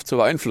Wahlkampf zur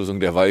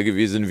Beeinflussung der Wahl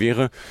gewesen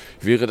wäre,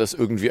 wäre das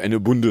irgendwie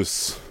eine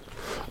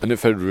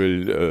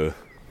Federal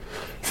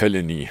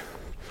Felony,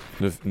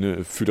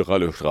 eine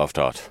föderale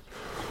Straftat.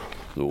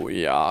 So,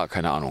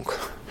 keine Ahnung.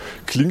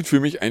 Klingt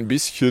für mich ein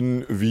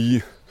bisschen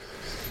wie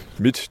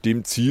mit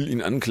dem Ziel,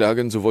 ihn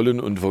anklagen zu wollen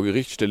und vor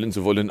Gericht stellen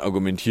zu wollen,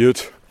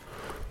 argumentiert.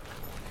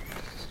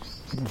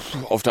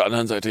 Auf der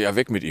anderen Seite,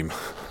 weg mit ihm.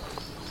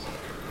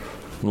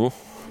 No?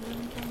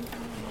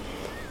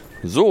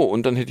 So,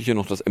 und dann hätte ich hier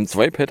noch das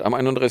M2-Pad. Am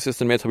 31.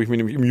 März habe ich mir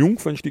nämlich im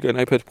Jungfernstieg ein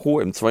iPad Pro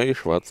M2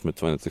 schwarz mit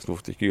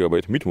 256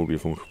 GB mit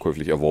Mobilfunk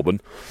käuflich erworben.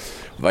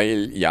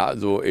 Weil, ja,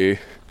 so,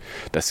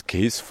 das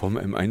Case vom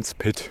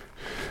M1-Pad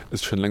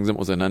ist schon langsam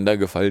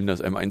auseinandergefallen.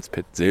 Das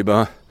M1-Pad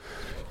selber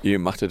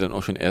machte dann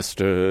auch schon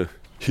erste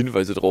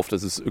Hinweise darauf,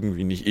 dass es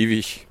irgendwie nicht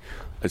ewig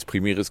als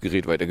primäres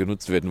Gerät weiter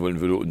genutzt werden wollen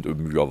würde. Und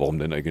ja, warum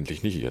denn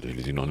eigentlich nicht? Ich hatte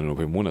schließlich noch einen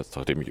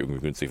OP-Monatstag, der mich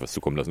irgendwie günstig was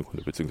zukommen lassen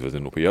konnte, beziehungsweise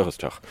einen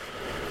OP-Jahrestag.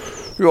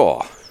 Ja.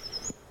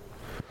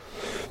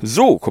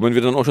 So, kommen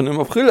wir dann auch schon im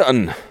April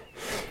an.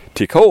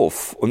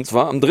 T-Kauf. Und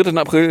zwar am 3.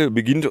 April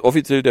beginnt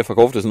offiziell der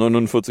Verkauf des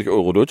 49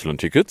 €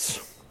 Deutschland-Tickets.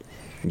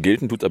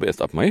 Gelten tut es aber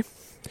erst ab Mai.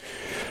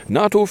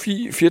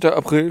 NATO-Vieh, 4.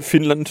 April.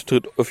 Finnland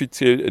tritt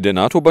offiziell der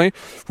NATO bei,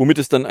 womit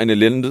es dann eine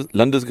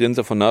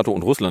Landesgrenze von NATO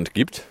und Russland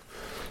gibt.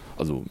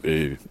 Also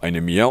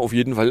eine mehr auf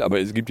jeden Fall, aber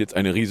es gibt jetzt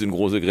eine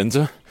riesengroße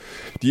Grenze,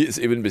 die es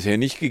eben bisher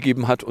nicht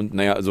gegeben hat. Und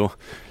naja, also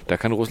da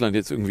kann Russland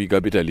jetzt irgendwie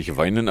gar bitterlich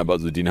weinen, aber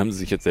also den haben sie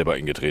sich jetzt selber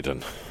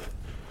eingetreten.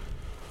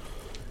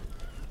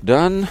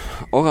 Dann,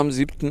 auch am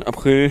 7.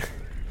 April,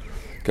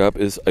 gab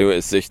es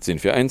iOS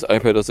 16.4.1,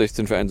 iPadOS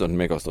 16.4.1 und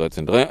macOS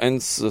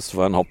 13.3.1. Das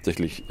waren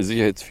hauptsächlich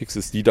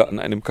Sicherheitsfixes, die da an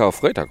einem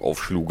Karfreitag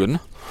aufschlugen.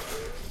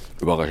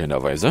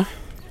 Überraschenderweise.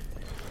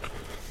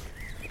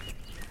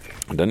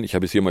 Und dann, ich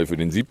habe es hier mal für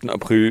den 7.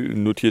 April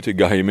notierte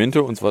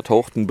Geheimente. Und zwar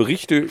tauchten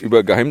Berichte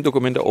über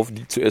Geheimdokumente auf,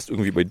 die zuerst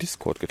irgendwie bei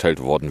Discord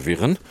geteilt worden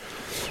wären.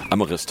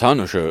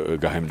 Amerikanische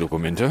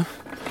Geheimdokumente.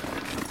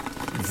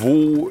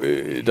 Wo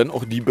dann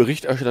auch die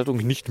Berichterstattung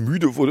nicht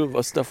müde wurde,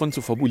 was davon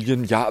zu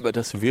fabulieren. Ja, aber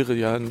das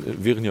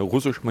wären ja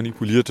russisch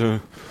manipulierte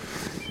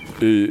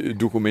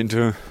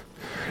Dokumente.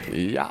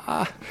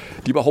 Ja,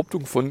 die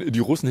Behauptung von, die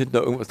Russen hätten da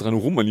irgendwas dran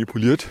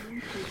rummanipuliert,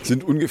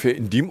 sind ungefähr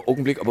in dem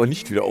Augenblick aber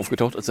nicht wieder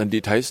aufgetaucht, als dann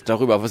Details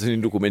darüber, was in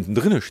den Dokumenten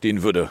drin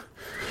stehen würde,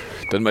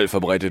 dann mal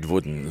verbreitet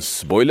wurden.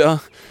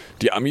 Spoiler,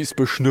 die Amis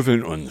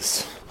beschnüffeln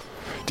uns.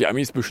 Die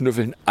Amis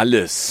beschnüffeln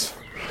alles.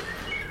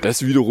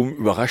 Das wiederum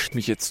überrascht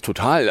mich jetzt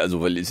total,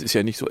 also weil es ist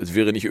ja nicht so, als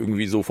wäre nicht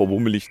irgendwie so vor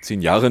bummelig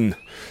 10 Jahren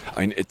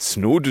ein Ed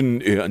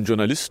Snowden an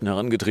Journalisten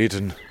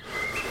herangetreten,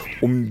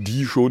 um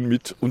die schon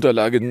mit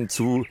Unterlagen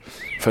zu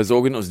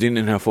versorgen, aus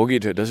denen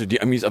hervorgeht, dass die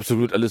Amis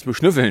absolut alles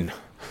beschnüffeln.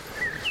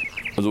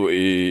 Also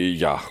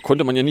ja,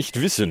 konnte man ja nicht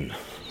wissen.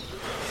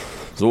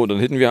 So, dann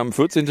hätten wir am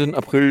 14.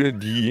 April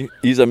die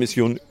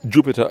ESA-Mission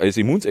Jupiter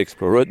Icy Moons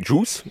Explorer,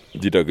 JUICE,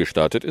 die da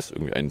gestartet ist,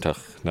 irgendwie einen Tag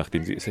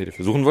nachdem sie es hätte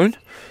versuchen wollen.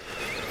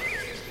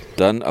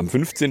 Dann am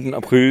 15.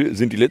 April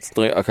sind die letzten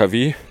 3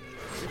 AKW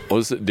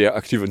aus der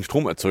aktiven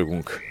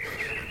Stromerzeugung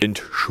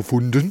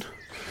entschwunden.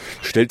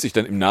 Stellt sich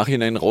dann im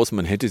Nachhinein raus,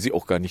 man hätte sie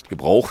auch gar nicht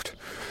gebraucht.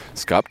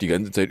 Es gab die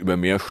ganze Zeit über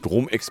mehr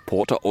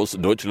Stromexporte aus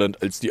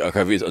Deutschland, als die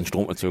AKWs an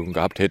Stromerzeugung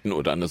gehabt hätten.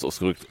 Oder anders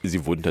ausgedrückt,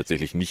 sie wurden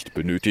tatsächlich nicht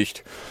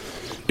benötigt.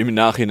 Im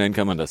Nachhinein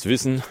kann man das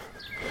wissen.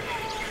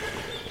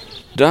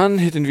 Dann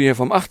hätten wir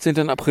vom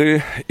 18.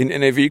 April in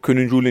NRW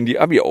können Schulen die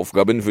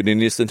Abi-Aufgaben für den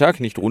nächsten Tag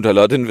nicht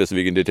runterladen,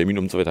 weswegen der Termin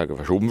um 2 Tage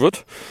verschoben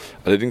wird.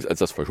 Allerdings, als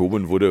das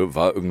verschoben wurde,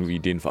 war irgendwie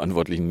den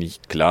Verantwortlichen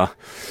nicht klar,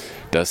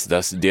 dass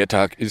das der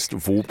Tag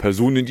ist, wo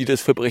Personen, die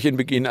das Verbrechen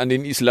begehen, an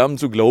den Islam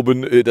zu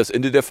glauben, das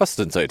Ende der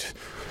Fastenzeit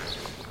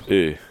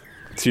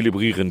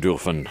zelebrieren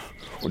dürfen.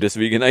 Und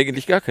deswegen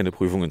eigentlich gar keine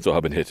Prüfungen zu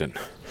haben hätten.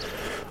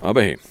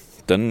 Aber hey.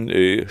 Dann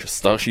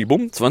Starship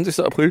Boom, 20.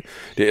 April.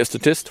 Der erste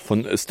Test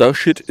von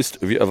Starship ist,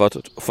 wie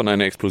erwartet, von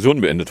einer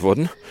Explosion beendet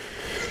worden.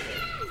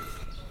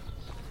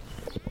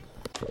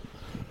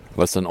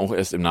 Was dann auch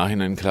erst im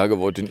Nachhinein klar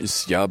geworden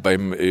ist, ja,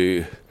 beim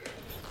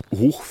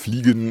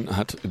Hochfliegen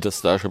hat das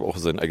Starship auch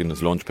sein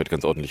eigenes Launchpad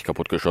ganz ordentlich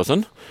kaputt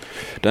geschossen.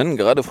 Dann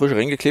gerade frisch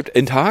reingeklebt,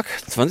 Endtag,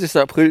 20.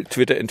 April,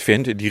 Twitter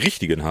entfernt die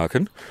richtigen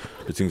Haken,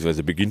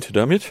 beziehungsweise beginnt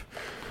damit.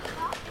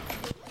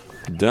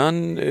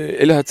 Dann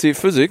LHC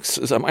Physics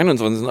ist am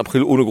 21.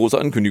 April ohne große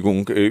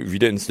Ankündigung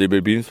wieder in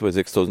Stable Beams bei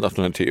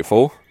 6800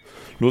 TeV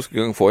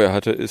losgegangen. Vorher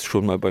hatte es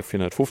schon mal bei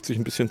 450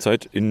 ein bisschen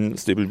Zeit in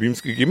Stable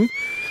Beams gegeben.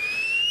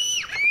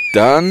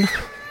 Dann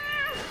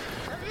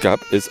gab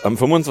es am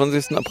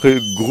 25.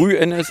 April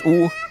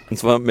Grü-NSU, und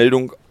zwar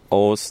Meldung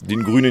aus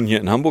den Grünen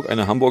hier in Hamburg.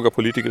 Eine Hamburger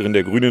Politikerin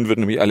der Grünen wird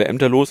nämlich alle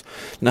Ämter los,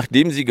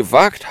 nachdem sie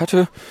gewagt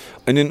hatte,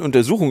 einen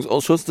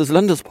Untersuchungsausschuss des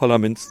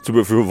Landesparlaments zu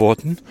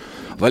befürworten,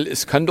 weil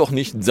es kann doch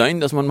nicht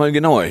sein, dass man mal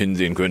genauer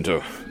hinsehen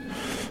könnte.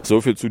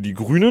 So viel zu die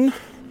Grünen.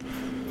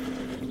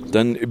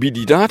 Dann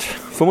Bididat,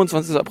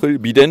 25. April,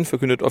 Biden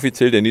verkündet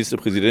offiziell, der nächste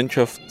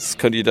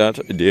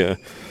Präsidentschaftskandidat der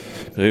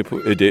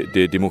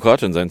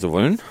Demokratin sein zu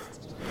wollen.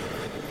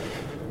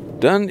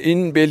 Dann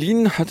in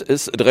Berlin hat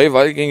es 3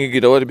 Wahlgänge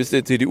gedauert, bis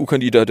der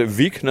CDU-Kandidat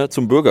Wegner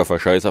zum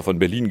Bürgerverscheißer von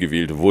Berlin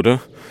gewählt wurde.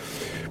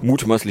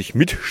 Mutmaßlich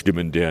mit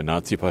Stimmen der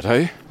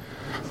Nazi-Partei.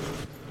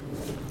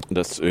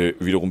 Das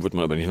wiederum wird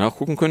man aber nicht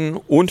nachgucken können.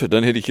 Und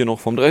dann hätte ich hier noch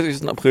vom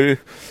 30. April,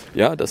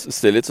 ja, das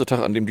ist der letzte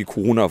Tag, an dem die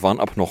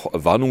Corona-Warn-App noch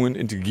Warnungen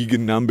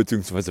entgegennahm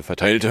bzw.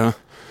 verteilte.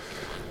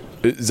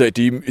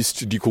 Seitdem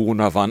ist die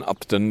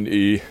Corona-Warn-App dann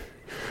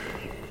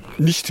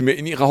nicht mehr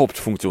in ihrer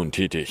Hauptfunktion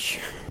tätig.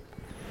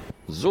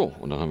 So,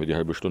 und dann haben wir die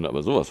halbe Stunde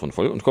aber sowas von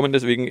voll und kommen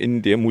deswegen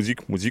in der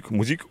Musik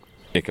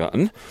Ecke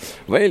an,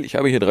 weil ich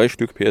habe hier 3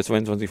 Stück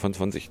PS22 von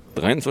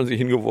 2023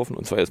 hingeworfen,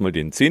 und zwar erstmal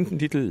den 10.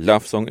 Titel,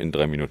 Love Song in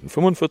 3 Minuten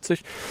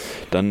 45,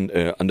 dann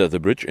Under the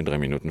Bridge in 3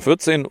 Minuten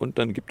 14 und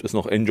dann gibt es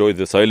noch Enjoy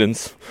the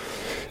Silence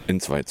in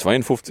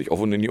 2,52 auf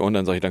und in die Ohren.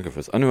 Dann sage ich danke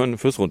fürs Anhören,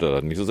 fürs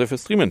Runterladen, nicht so sehr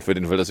fürs Streamen. Für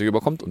den Fall, dass ihr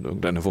überkommt und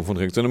irgendeine Form von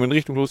Reaktion in meine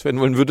Richtung loswerden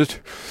wollen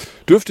würdet,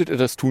 dürftet ihr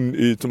das tun,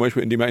 zum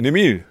Beispiel indem ihr eine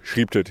Mail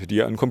schriebtet, die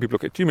ihr an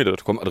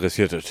compiblog@gmail.com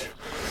adressiertet.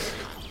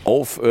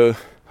 Auf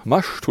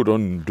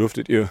Mastodon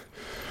dürftet ihr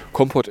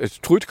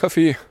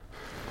ComPod@Trödcafé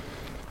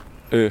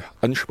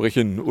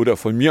ansprechen oder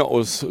von mir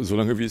aus,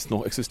 solange wie es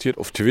noch existiert,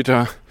 auf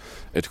Twitter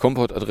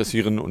 @ComPod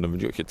adressieren. Und dann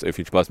wünsche ich euch jetzt sehr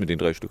viel Spaß mit den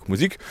 3 Stück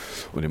Musik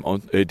und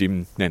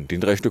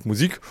den 3 Stück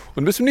Musik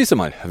und bis zum nächsten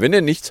Mal, wenn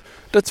denn nichts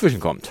dazwischen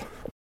kommt.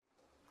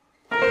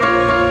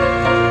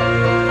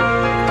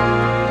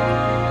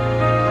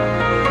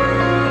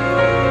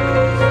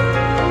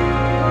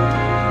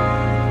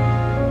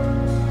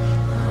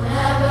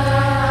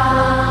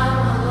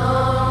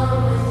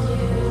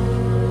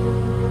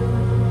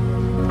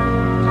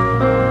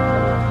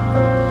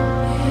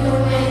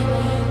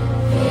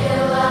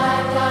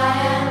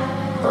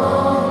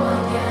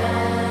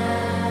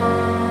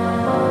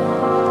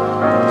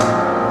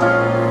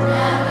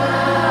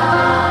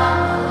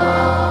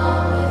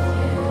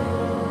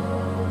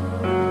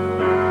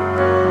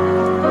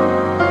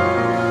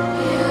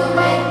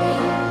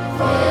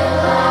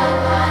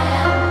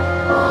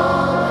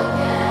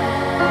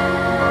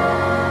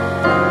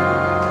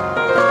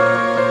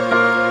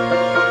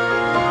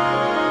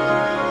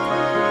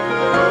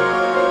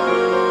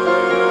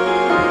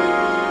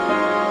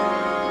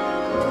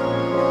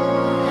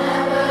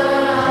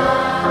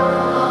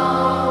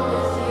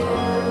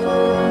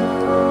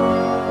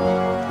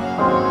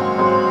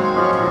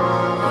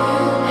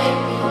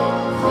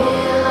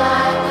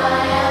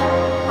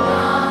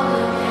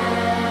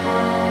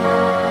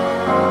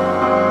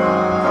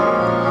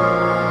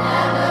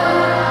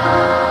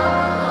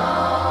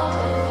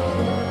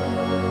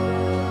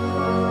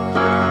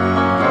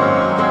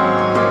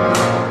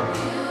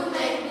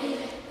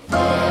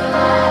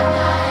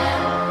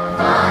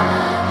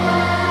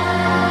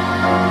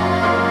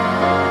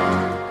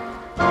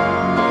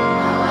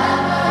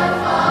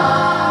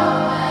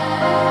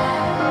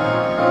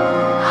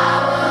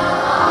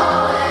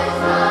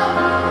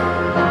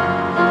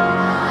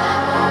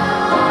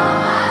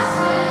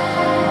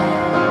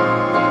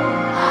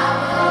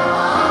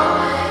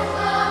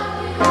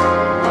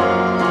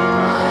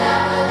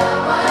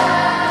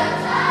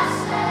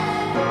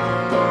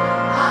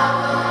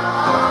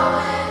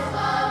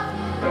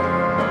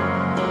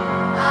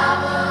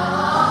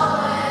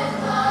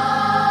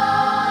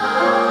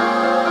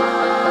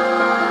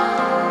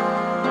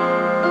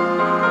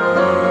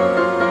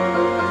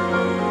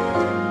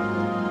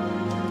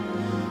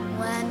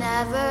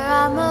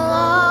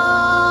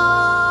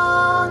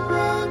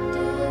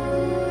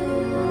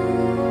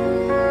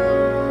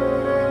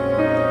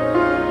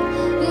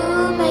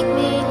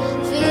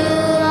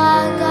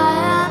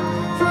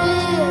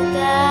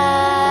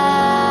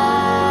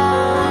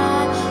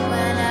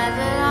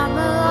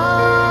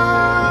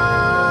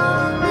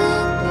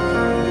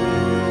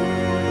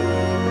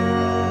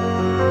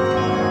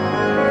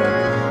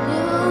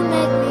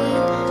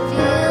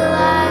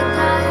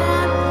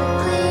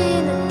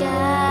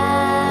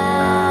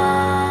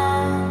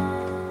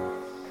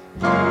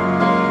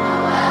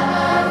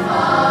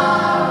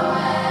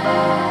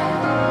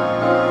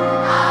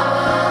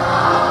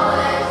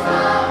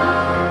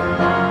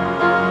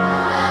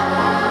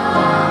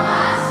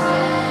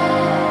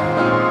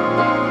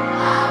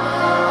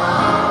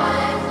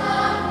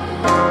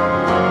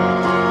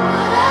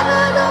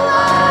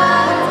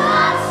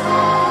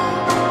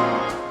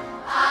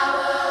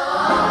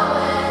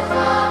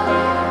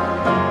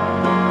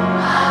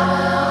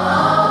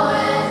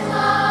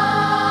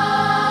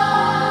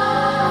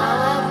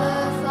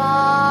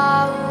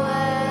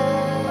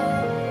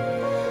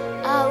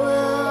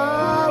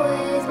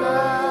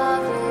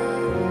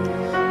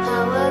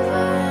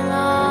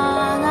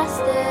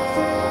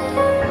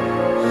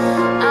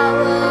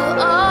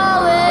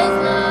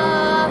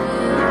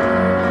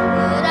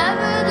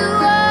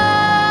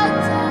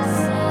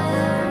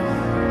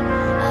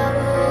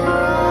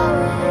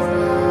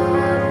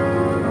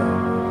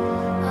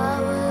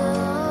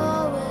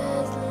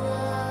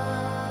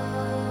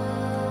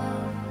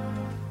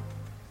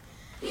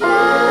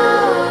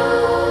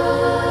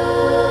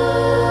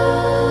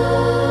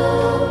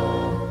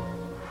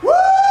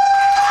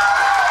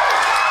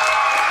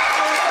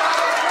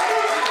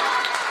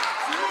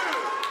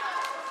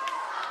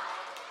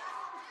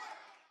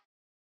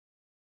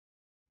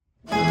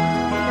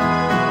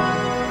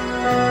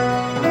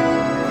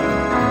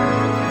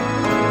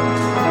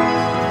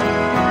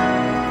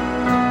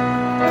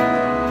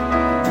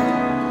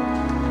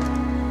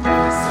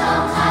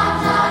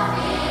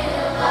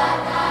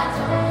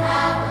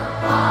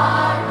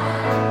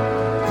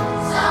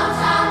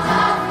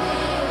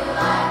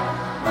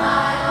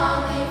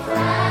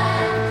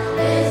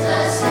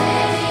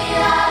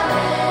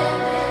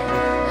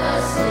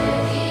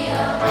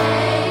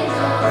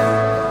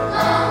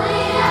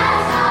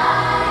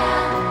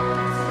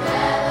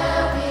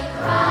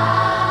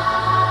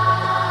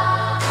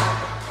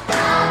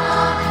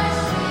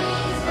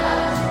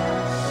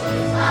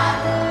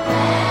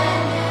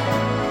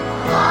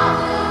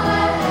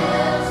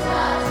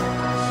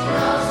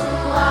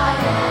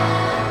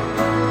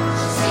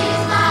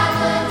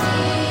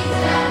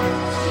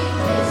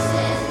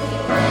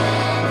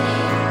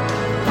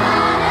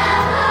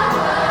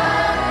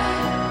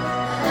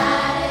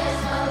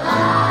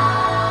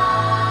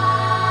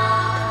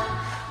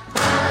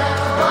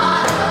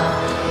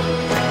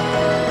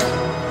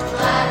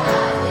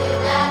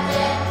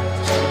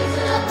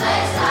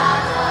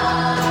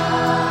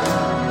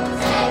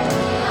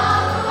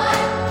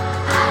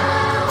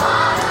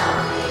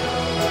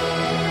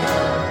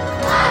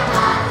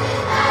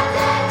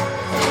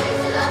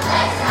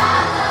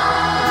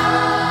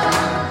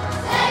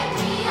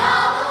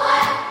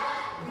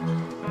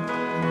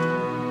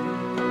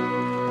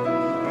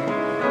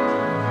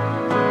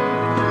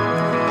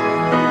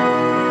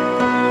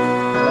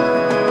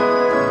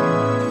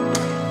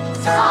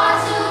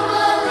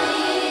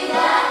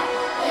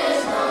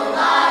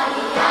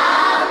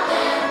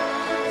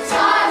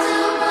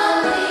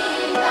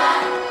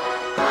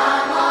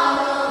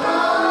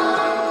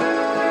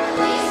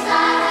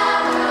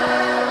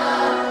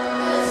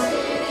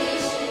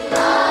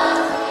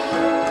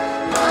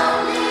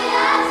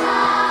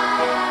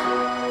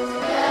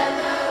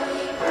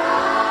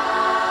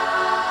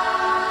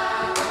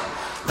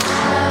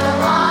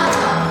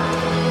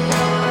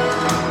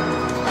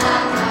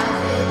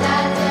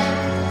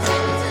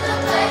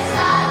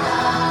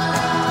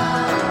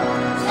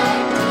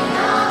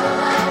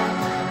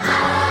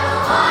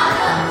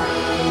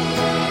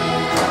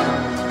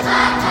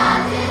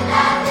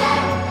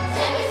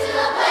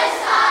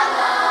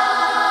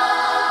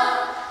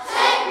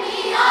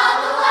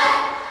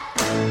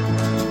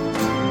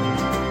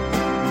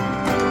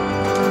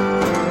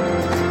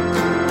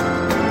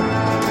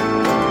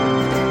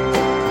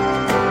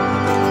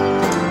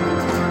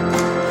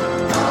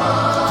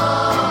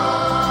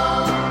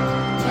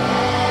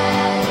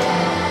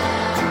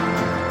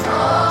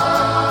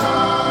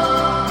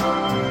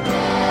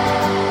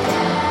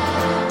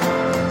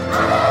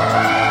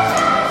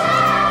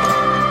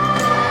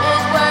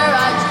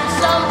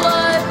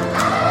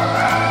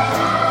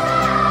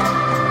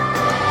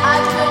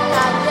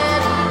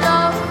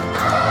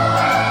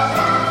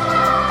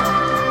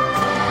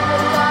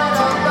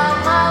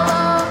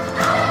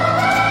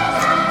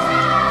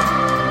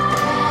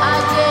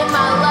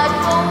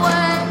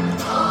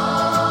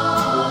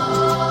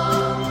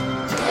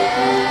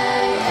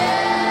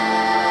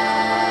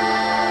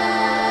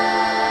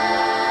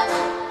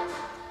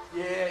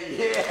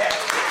 Yeah.